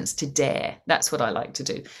confidence to dare. That's what I like to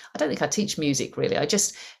do. I don't think I teach music, really. I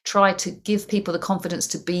just try to give people the confidence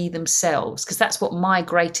to be themselves, because that's what my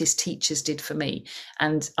greatest teachers did for me.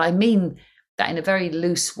 And I mean that in a very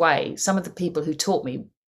loose way. Some of the people who taught me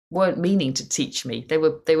weren't meaning to teach me. They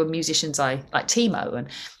were musicians like Timo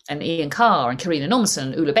and Ian Carr and Karina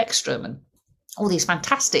Nomsen and Ulla Bäckström and all these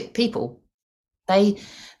fantastic people.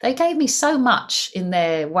 They gave me so much in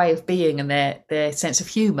their way of being and their sense of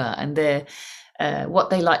humour and their what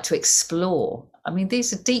they like to explore. I mean,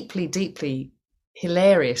 these are deeply, deeply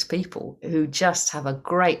hilarious people who just have a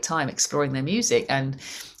great time exploring their music and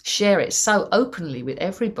share it so openly with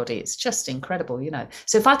everybody. It's just incredible,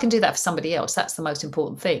 So if I can do that for somebody else, that's the most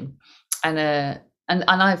important thing. And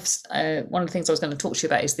I've one of the things I was going to talk to you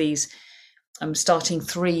about is I'm starting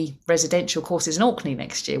 3 residential courses in Orkney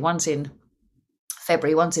next year. One's in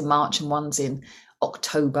February, one's in March, and one's in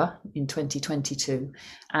October in 2022.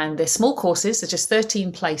 And they're small courses. They're just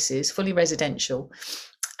 13 places, fully residential.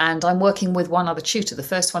 And I'm working with one other tutor. The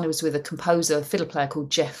first one was with a composer, fiddle player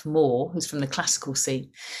called Jeff Moore, who's from the classical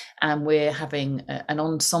scene. And we're having an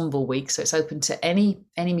ensemble week. So it's open to any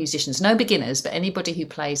musicians, no beginners, but anybody who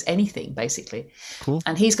plays anything, basically. Cool.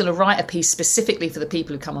 And he's going to write a piece specifically for the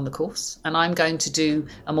people who come on the course. And I'm going to do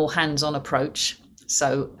a more hands-on approach.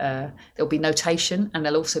 So there'll be notation, and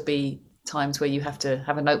there'll also be times where you have to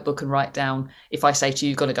have a notebook and write down. If I say to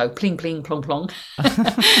you, you've got to go pling, pling, plong, plong,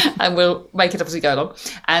 and we'll make it up as we go along.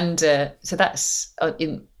 And so that's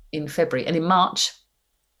in February. And in March,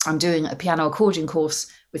 I'm doing a piano accordion course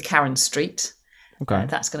with Karen Street. Okay.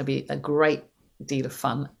 That's going to be a great deal of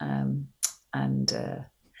fun. And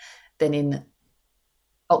then in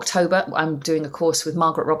October, I'm doing a course with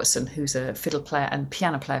Margaret Robertson, who's a fiddle player and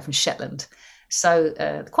piano player from Shetland.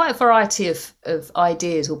 So quite a variety of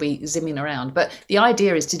ideas will be zimming around. But the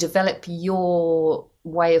idea is to develop your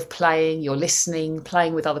way of playing, your listening,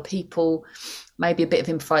 playing with other people, maybe a bit of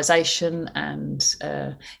improvisation and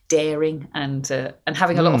daring and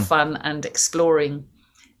having a lot of fun and exploring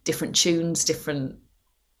different tunes, different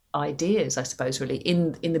ideas, I suppose, really,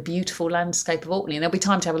 in the beautiful landscape of Orkney. And there'll be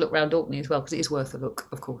time to have a look around Orkney as well, because it is worth a look,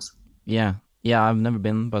 of course. Yeah, I've never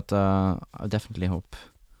been, but I definitely hope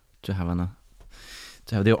to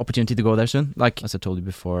have the opportunity to go there soon. Like, as I told you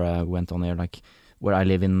before we went on air, like, where I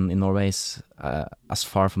live in Norway is as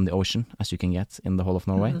far from the ocean as you can get in the whole of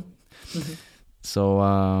Norway. Mm-hmm. Mm-hmm. So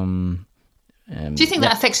do you think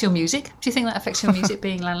that affects your music? Do you think that affects your music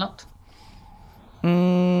being landlocked?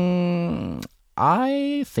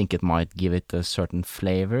 I think it might give it a certain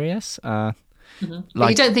flavor, yes. But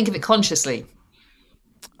you don't think of it consciously?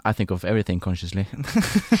 I think of everything consciously.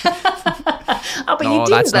 Oh, but no, you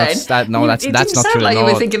do that's then. That's not true. Like you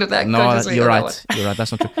were thinking of that consciously. You're right. You're right.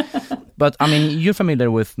 That's not true. But I mean, you're familiar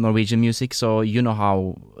with Norwegian music, so you know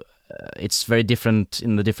how it's very different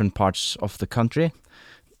in the different parts of the country.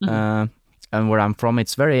 Mm-hmm. And where I'm from,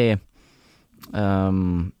 it's very,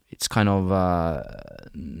 it's kind of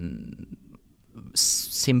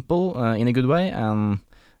simple in a good way, and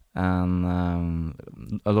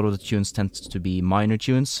a lot of the tunes tend to be minor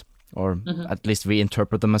tunes, or at least we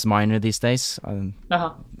interpret them as minor these days.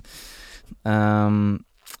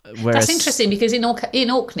 Whereas, that's interesting because in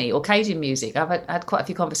Orkney, Orcadian music, I've had quite a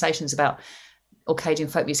few conversations about Orcadian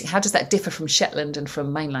folk music. How does that differ from Shetland and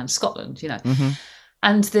from mainland Scotland?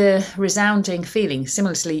 And the resounding feeling,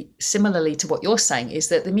 similarly to what you're saying, is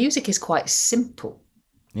that the music is quite simple.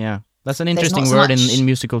 Yeah, that's an interesting word in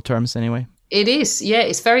musical terms, anyway. It is, yeah.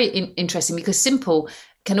 It's very interesting because simple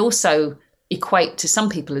can also equate to some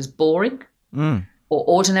people as boring or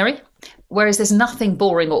ordinary, whereas there's nothing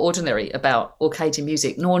boring or ordinary about Orcadian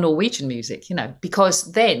music, nor Norwegian music,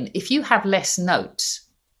 because then if you have less notes,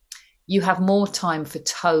 you have more time for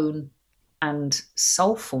tone and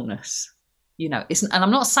soulfulness. And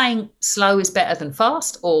I'm not saying slow is better than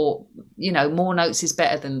fast or, more notes is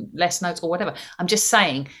better than less notes or whatever. I'm just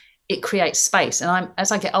saying it creates space. And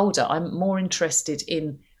as I get older, I'm more interested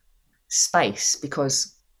in space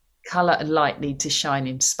because colour and light need to shine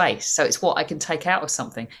in space. So it's what I can take out of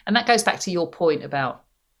something. And that goes back to your point about,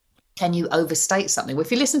 can you overstate something? Well,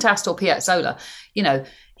 if you listen to Astor Piazzolla,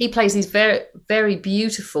 he plays these very, very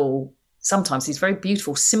beautiful, sometimes these very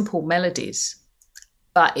beautiful, simple melodies.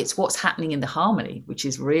 But it's what's happening in the harmony, which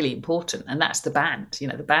is really important. And that's the band.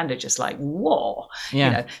 The band are just like, whoa.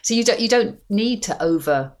 Yeah. So you don't need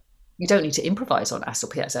to improvise on Astor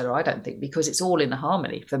Piazzolla, I don't think, because it's all in the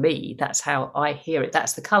harmony. For me, that's how I hear it.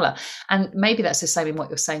 That's the colour. And maybe that's the same in what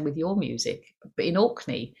you're saying with your music. But in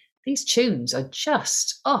Orkney, these tunes are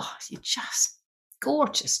just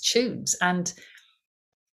gorgeous tunes. And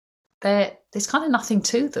there's kind of nothing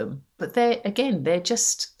to them. But they're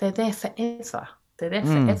there forever. They're there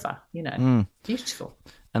forever, Beautiful.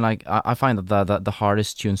 And I find that the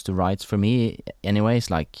hardest tunes to write for me anyway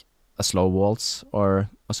is like a slow waltz or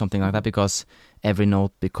something like that, because every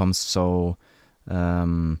note becomes so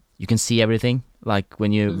you can see everything. Like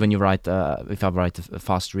when you write if I write a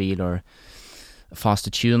fast reel or a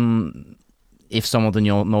faster tune, if some of the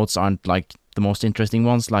notes aren't like the most interesting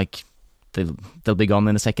ones, like they'll be gone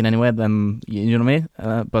in a second anyway, then you know what I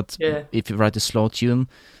mean? But if you write a slow tune,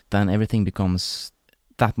 then everything becomes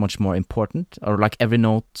that much more important, or like every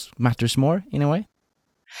note matters more in a way.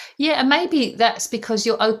 Yeah, and maybe that's because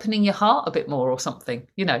you're opening your heart a bit more or something,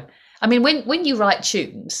 I mean, when you write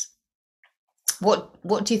tunes,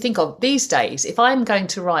 what do you think of these days? If I'm going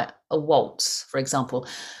to write a waltz, for example,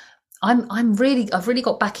 I've really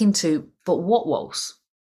got back into, but what waltz?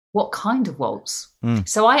 What kind of waltz?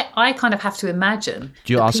 So I kind of have to imagine.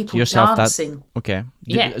 Do you ask yourself dancing. That? Okay.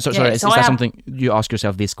 Sorry. Is that something you ask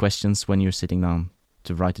yourself these questions when you're sitting down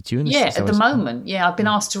to write a tune? Yeah, at the moment. Yeah, I've been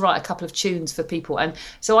asked to write a couple of tunes for people, and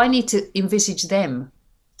so I need to envisage them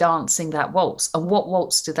dancing that waltz. And what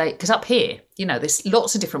waltz do they? Because up here, there's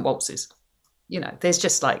lots of different waltzes. There's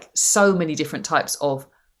just like so many different types of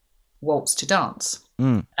waltz to dance.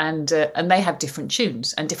 And they have different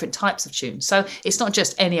tunes and different types of tunes. So it's not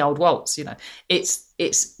just any old waltz,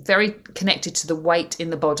 It's very connected to the weight in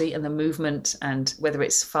the body and the movement, and whether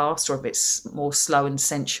it's fast or if it's more slow and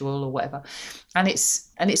sensual or whatever. And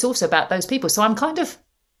it's also about those people. So I'm kind of,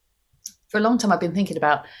 for a long time, I've been thinking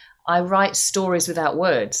about, I write stories without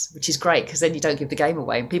words, which is great because then you don't give the game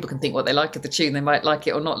away and people can think what they like of the tune. They might like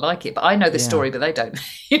it or not like it, but I know the story, but they don't,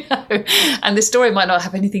 and the story might not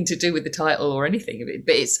have anything to do with the title or anything of it,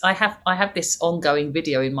 but I have this ongoing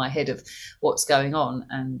video in my head of what's going on,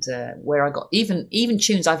 and where I got even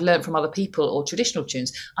tunes I've learned from other people or traditional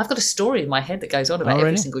tunes. I've got a story in my head that goes on about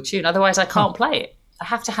every single tune. Otherwise I can't play it. I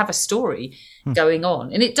have to have a story going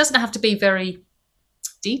on, and it doesn't have to be very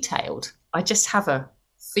detailed. I just have a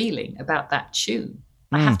feeling about that tune.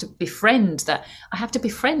 I have to befriend that. I have to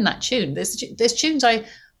befriend that tune. There's tunes I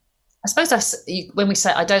suppose when we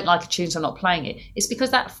say I don't like a tune, so I'm not playing it. It's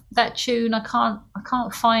because that tune I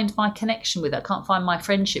can't find my connection with it. I can't find my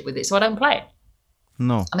friendship with it, so I don't play it.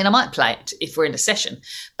 No, I mean I might play it if we're in a session,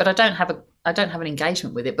 but I don't have an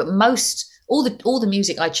engagement with it. But all the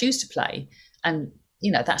music I choose to play, and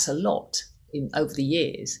that's a lot. Over the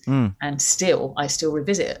years, and I still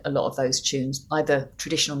revisit a lot of those tunes, either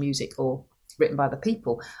traditional music or written by the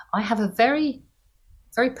people. I have a very,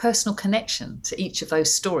 very personal connection to each of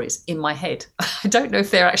those stories in my head. I don't know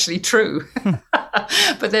if they're actually true,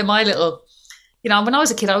 but they're my little. When I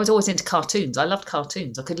was a kid, I was always into cartoons. I loved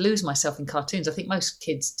cartoons. I could lose myself in cartoons. I think most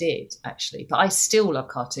kids did actually, but I still love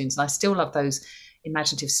cartoons, and I still love those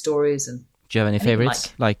imaginative stories. And do you have any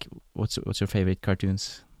favorites? Like what's your favorite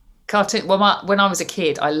cartoons? Cartoon. Well, when I was a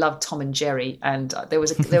kid, I loved Tom and Jerry, and there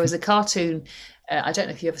was a cartoon. I don't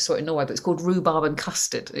know if you ever saw it in Norway, but it's called Rhubarb and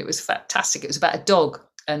Custard. It was fantastic. It was about a dog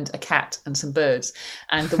and a cat and some birds,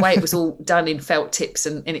 and the way it was all done in felt tips,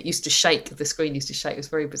 and it used to shake. The screen used to shake. It was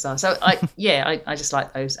very bizarre. So I just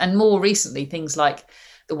like those. And more recently, things like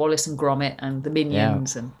the Wallace and Gromit and the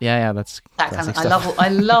Minions and that's that kind of. I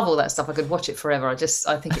love all that stuff. I could watch it forever. I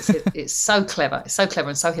think it's so clever. It's so clever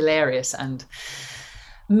and so hilarious and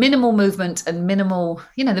minimal movement and minimal.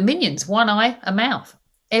 You know, the Minions, one eye, a mouth,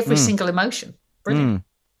 every single emotion. Brilliant.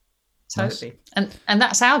 Totally. Nice. And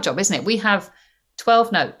that's our job, isn't it? We have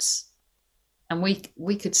 12 notes, and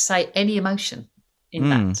we could say any emotion in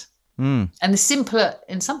that. And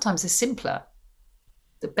sometimes the simpler,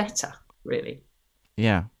 the better, really.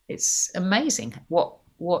 Yeah. It's amazing what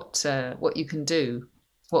you can do,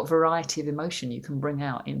 what variety of emotion you can bring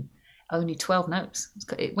out in only 12 notes.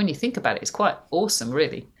 When you think about it, it's quite awesome,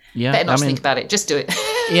 really. Yeah. Better not think about it, just do it.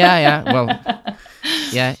 Well,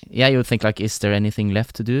 you would think, like, is there anything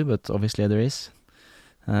left to do? But obviously there is,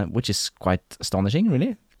 which is quite astonishing,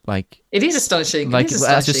 really. Like, it is astonishing. Like,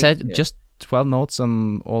 as you said, just 12 notes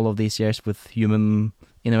on all of these years with human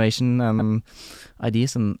innovation and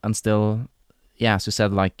ideas, and still, as you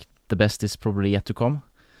said, like, the best is probably yet to come.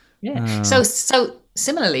 Yeah. So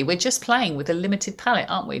similarly, we're just playing with a limited palette,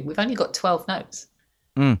 aren't we? We've only got 12 notes.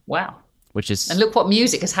 Wow. And look what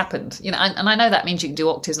music has happened, you know. And I know that means you can do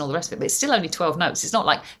octaves and all the rest of it, but it's still only 12 notes. It's not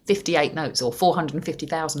like 58 notes or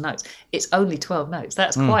 450,000 notes. It's only 12 notes.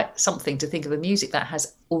 That's quite something to think of, the music that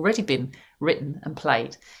has already been written and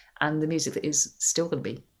played, and the music that is still going to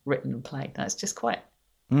be written and played. That's just quite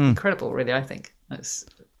incredible, really, I think.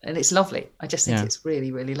 And it's lovely. I just think it's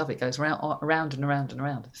really, really lovely. It goes around and around and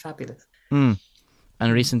around. It's fabulous. And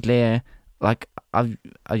recently, like, I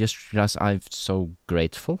just realized I'm so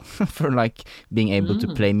grateful for, like, being able to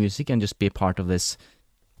play music and just be a part of this,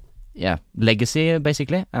 legacy,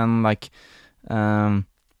 basically. And, like,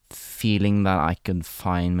 feeling that I can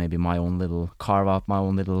find maybe carve out my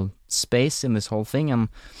own little space in this whole thing. And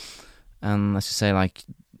as you say, like,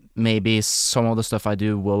 maybe some of the stuff I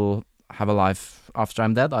do will have a life after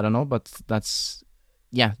I'm dead. I don't know, but that's,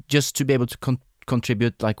 just to be able to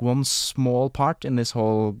contribute, like, one small part in this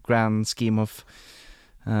whole grand scheme of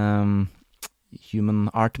human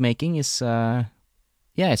art making is,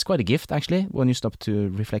 it's quite a gift, actually, when you stop to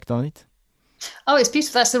reflect on it. Oh, it's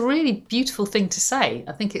beautiful. That's a really beautiful thing to say.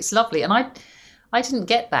 I think it's lovely. And I didn't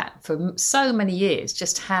get that for so many years,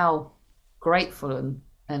 just how grateful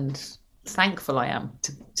and thankful I am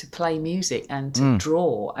to play music and to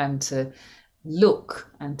draw and to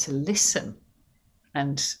look and to listen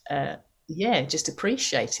and just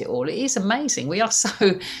appreciate it all. It is amazing. We have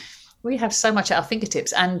so much at our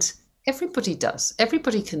fingertips, and everybody does.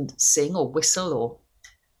 Everybody can sing or whistle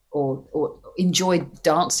or enjoy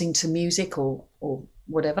dancing to music or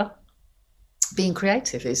whatever. Being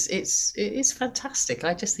creative is fantastic.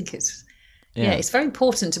 I just think it's very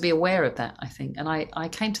important to be aware of that, I think. And I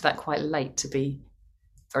came to that quite late to be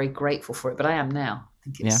very grateful for it, but I am now.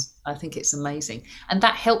 I think it's amazing. And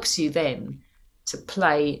that helps you then to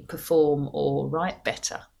play, perform, or write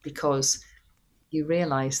better, because you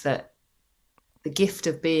realise that the gift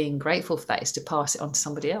of being grateful for that is to pass it on to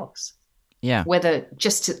somebody else. Yeah. Whether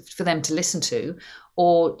just for them to listen to,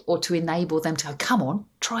 or to enable them to go, come on,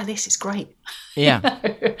 try this, it's great. Yeah.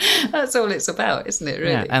 That's all it's about, isn't it,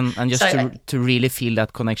 really? Yeah, and just to really feel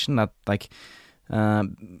that connection, that, like,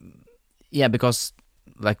 because,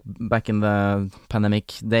 like, back in the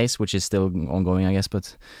pandemic days, which is still ongoing, I guess,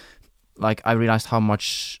 but, like, I realized how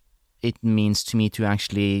much it means to me to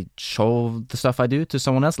actually show the stuff I do to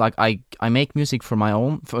someone else. Like, I make music for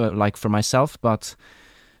myself, but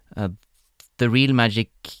the real magic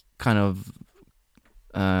kind of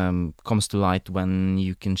comes to light when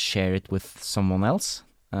you can share it with someone else,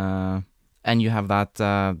 and you have that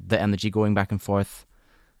the energy going back and forth.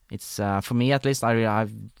 It's for me, at least,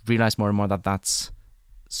 I've realized more and more that that's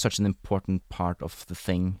such an important part of the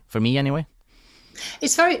thing, for me anyway.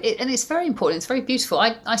 It's very important. It's very beautiful.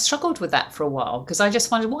 I struggled with that for a while, because I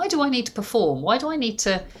just wondered, why do I need to perform? Why do I need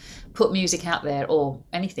to put music out there, or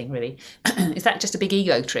anything really? Is that just a big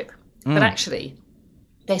ego trip? But actually,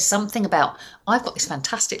 there's something about, I've got this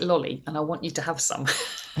fantastic lolly and I want you to have some.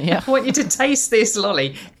 Yeah. I want you to taste this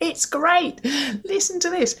lolly. It's great. Listen to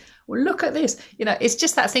this. Well, look at this. You know, it's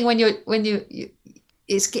just that thing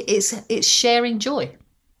it's sharing joy.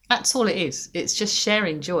 That's all it is. It's just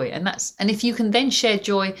sharing joy. And if you can then share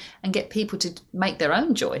joy and get people to make their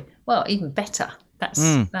own joy, well, even better.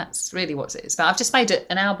 That's really what it's about. I've just made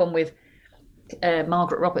an album with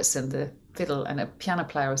Margaret Robertson, the fiddle and a piano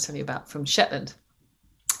player I was telling you about, from Shetland.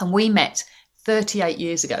 And we met 38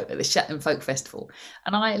 years ago at the Shetland Folk Festival.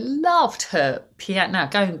 And I loved her piano. Now,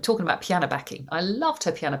 talking about piano backing, I loved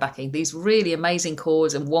her piano backing, these really amazing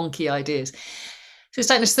chords and wonky ideas. So it's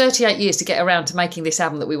taken us 38 years to get around to making this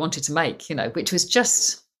album that we wanted to make, you know, which was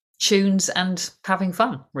just tunes and having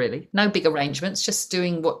fun, really. No big arrangements, just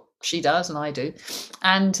doing what she does and I do.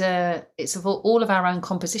 And it's of all of our own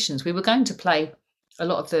compositions. We were going to play a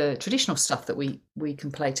lot of the traditional stuff that we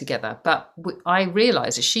can play together, but I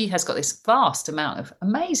realised that she has got this vast amount of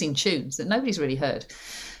amazing tunes that nobody's really heard.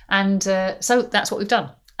 And so that's what we've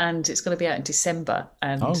done. And it's going to be out in December.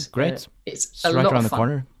 And great. It's right around the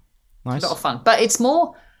corner. Nice. A lot of fun. But it's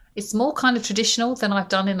more kind of traditional than I've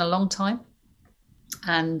done in a long time.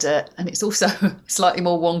 And it's also slightly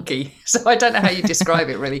more wonky. So I don't know how you describe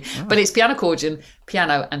it really. But it's piano accordion,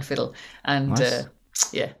 piano and fiddle. And nice.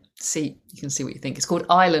 You can see what you think. It's called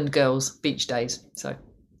Island Girls Beach Days.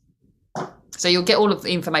 So you'll get all of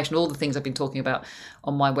the information, all the things I've been talking about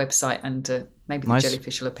on my website, and maybe the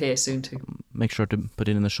Jellyfish will appear soon too. Make sure to put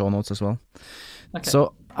it in the show notes as well. Okay.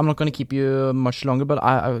 So I'm not going to keep you much longer, but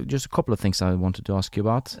I just a couple of things I wanted to ask you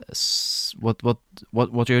about.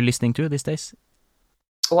 What you're listening to these days?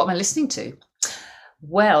 What am I listening to?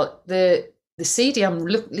 Well, the CD I'm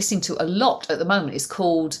listening to a lot at the moment is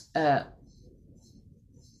called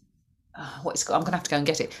what it's called? I'm going to have to go and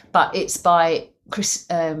get it, but it's by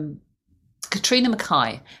Katrina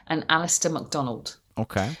Mackay and Alistair MacDonald.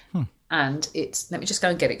 Okay. And let me just go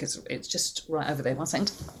and get it because it's just right over there. 1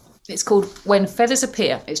 second. It's called When Feathers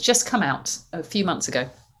Appear. It's just come out a few months ago.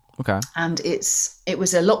 Okay. And it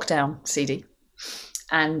was a lockdown CD,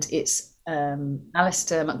 and it's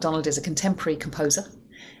Alistair MacDonald is a contemporary composer,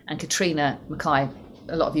 and Katrina Mackay,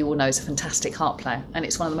 a lot of you will know, is a fantastic harp player, and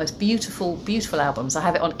it's one of the most beautiful, beautiful albums. I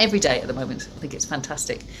have it on every day at the moment. I think it's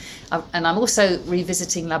fantastic. And I'm also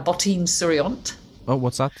revisiting La Bottine Souriante. Oh,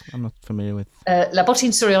 what's that? I'm not familiar with. La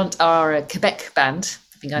Bottine Souriante are a Quebec band.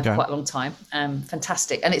 They've been going for quite a long time.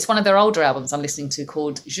 Fantastic. And it's one of their older albums I'm listening to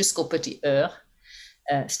called Jusqu'au Petit Heure.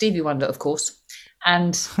 Stevie Wonder, of course.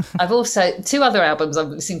 And I've also 2 other albums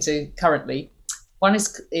I'm listening to currently. One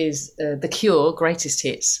is The Cure, Greatest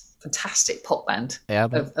Hits. Fantastic pop band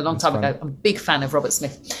of a long time ago. I'm a big fan of Robert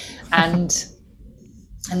Smith. And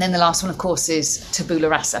then the last one, of course, is Tabula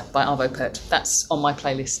Rasa by Arvo Pärt. That's on my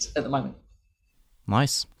playlist at the moment.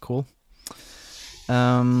 Nice, cool.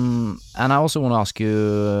 And I also want to ask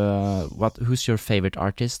you, who's your favorite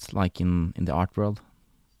artist, like in the art world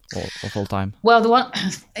of all time? Well,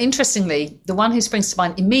 interestingly, the one who springs to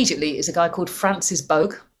mind immediately is a guy called Francis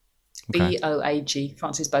Bogue. Okay. Boag,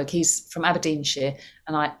 Francis Bogue. He's from Aberdeenshire,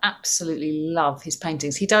 and I absolutely love his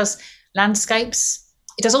paintings. He does landscapes.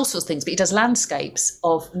 He does all sorts of things, but he does landscapes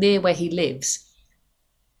of near where he lives,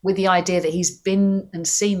 with the idea that he's been and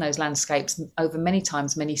seen those landscapes over many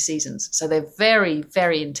times, many seasons. So they're very,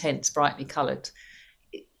 very intense, brightly coloured.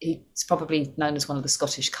 He's probably known as one of the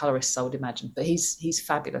Scottish colourists, I would imagine, but he's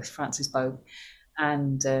fabulous, Francis Bogue.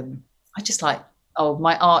 And I just like,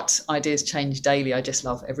 my art ideas change daily. I just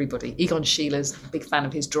love everybody. Egon Schiele's a big fan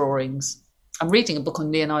of his drawings. I'm reading a book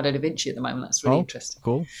on Leonardo da Vinci at the moment. That's really interesting.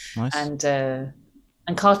 Cool, nice.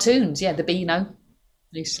 And cartoons, the Beano.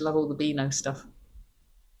 I used to love all the Beano stuff.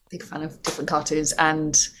 Big fan of different cartoons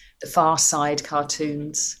and the Far Side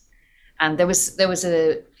cartoons. And there was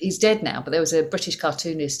he's dead now, but there was a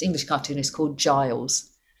English cartoonist called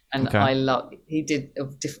Giles. And okay. He did a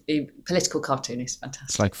political cartoonist, fantastic.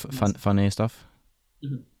 It's like funny stuff.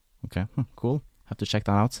 Mm-hmm. Okay, cool. Have to check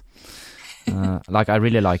that out. I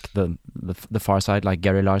really like the Far Side, like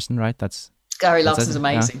Gary Larson, right? Gary Larson's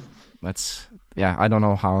amazing. Yeah. I don't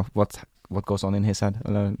know what goes on in his head.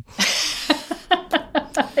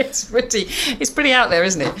 It's pretty out there,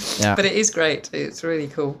 isn't it? Yeah. But it is great. It's really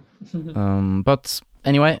cool. But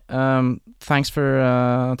anyway, thanks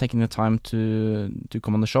for taking the time to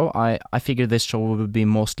come on the show. I figured this show would be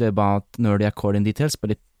mostly about nerdy accordion details, but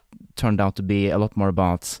it turned out to be a lot more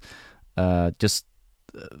about just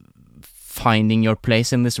finding your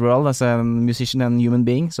place in this world as a musician and human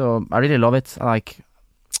being. So I really love it. I like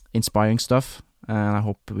inspiring stuff, and I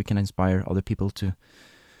hope we can inspire other people to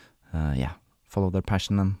follow their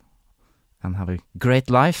passion and have a great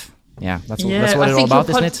life. Yeah, that's what it's all about,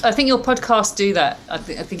 isn't it? I think your podcasts do that. I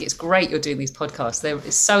think it's great you're doing these podcasts.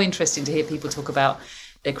 It's so interesting to hear people talk about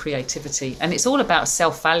their creativity. And it's all about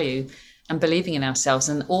self-value and believing in ourselves.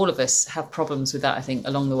 And all of us have problems with that, I think,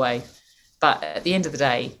 along the way. But at the end of the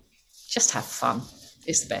day, just have fun.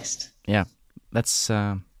 It's the best. Yeah, let's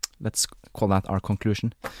call that our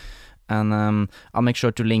conclusion. And I'll make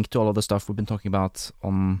sure to link to all of the stuff we've been talking about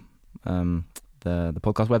on the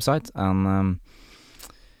podcast website. And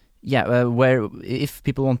where if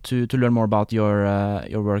people want to learn more about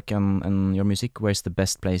your work and your music, where's the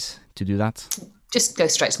best place to do that? Just go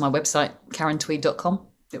straight to my website, KarenTweed.com.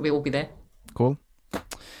 We will be there. Cool.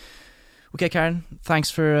 Okay, Karen, thanks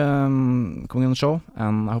for coming on the show,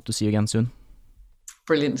 and I hope to see you again soon.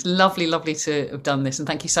 brilliant. It's lovely, lovely to have done this. And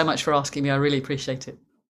thank you so much for asking me. I really appreciate it.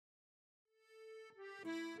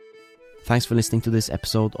 Thanks for listening to this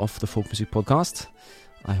episode of the Folk Music Podcast.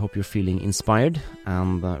 I hope you're feeling inspired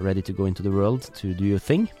and ready to go into the world to do your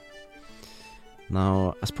thing.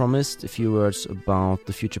 Now, as promised, a few words about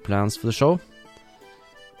the future plans for the show.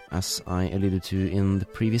 As I alluded to in the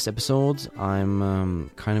previous episode,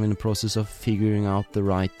 I'm kind of in the process of figuring out the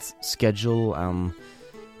right schedule and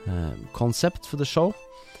concept for the show.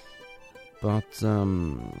 But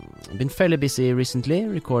I've been fairly busy recently,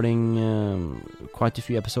 recording quite a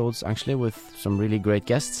few episodes actually with some really great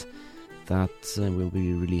guests that we'll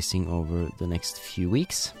be releasing over the next few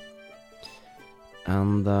weeks.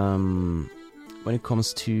 And when it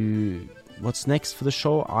comes to what's next for the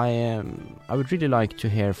show, I would really like to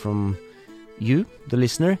hear from you, the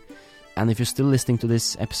listener. And if you're still listening to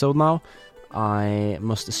this episode now, I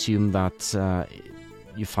must assume that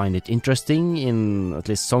you find it interesting in at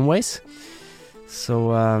least some ways.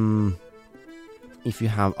 So if you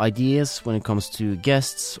have ideas when it comes to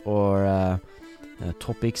guests or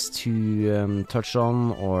topics to touch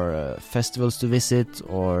on, or festivals to visit,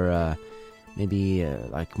 or maybe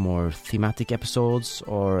like more thematic episodes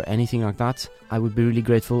or anything like that, I would be really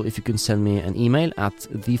grateful if you can send me an email at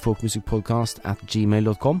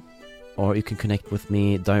thefolkmusicpodcast@gmail.com, or you can connect with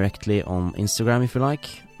me directly on Instagram if you like.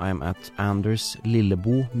 I'm at Anders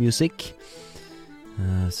Lillebo Music.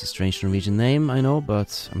 It's a strange Norwegian name, I know,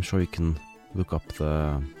 but I'm sure you can look up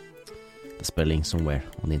the spelling somewhere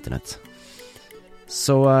on the internet.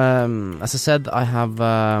 So, as I said, I have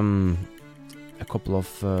a couple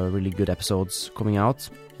of really good episodes coming out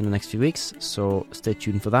in the next few weeks, so stay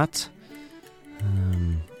tuned for that.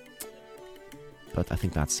 But I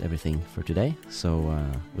think that's everything for today. So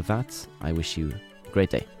with that, I wish you a great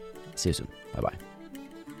day. See you soon. Bye-bye.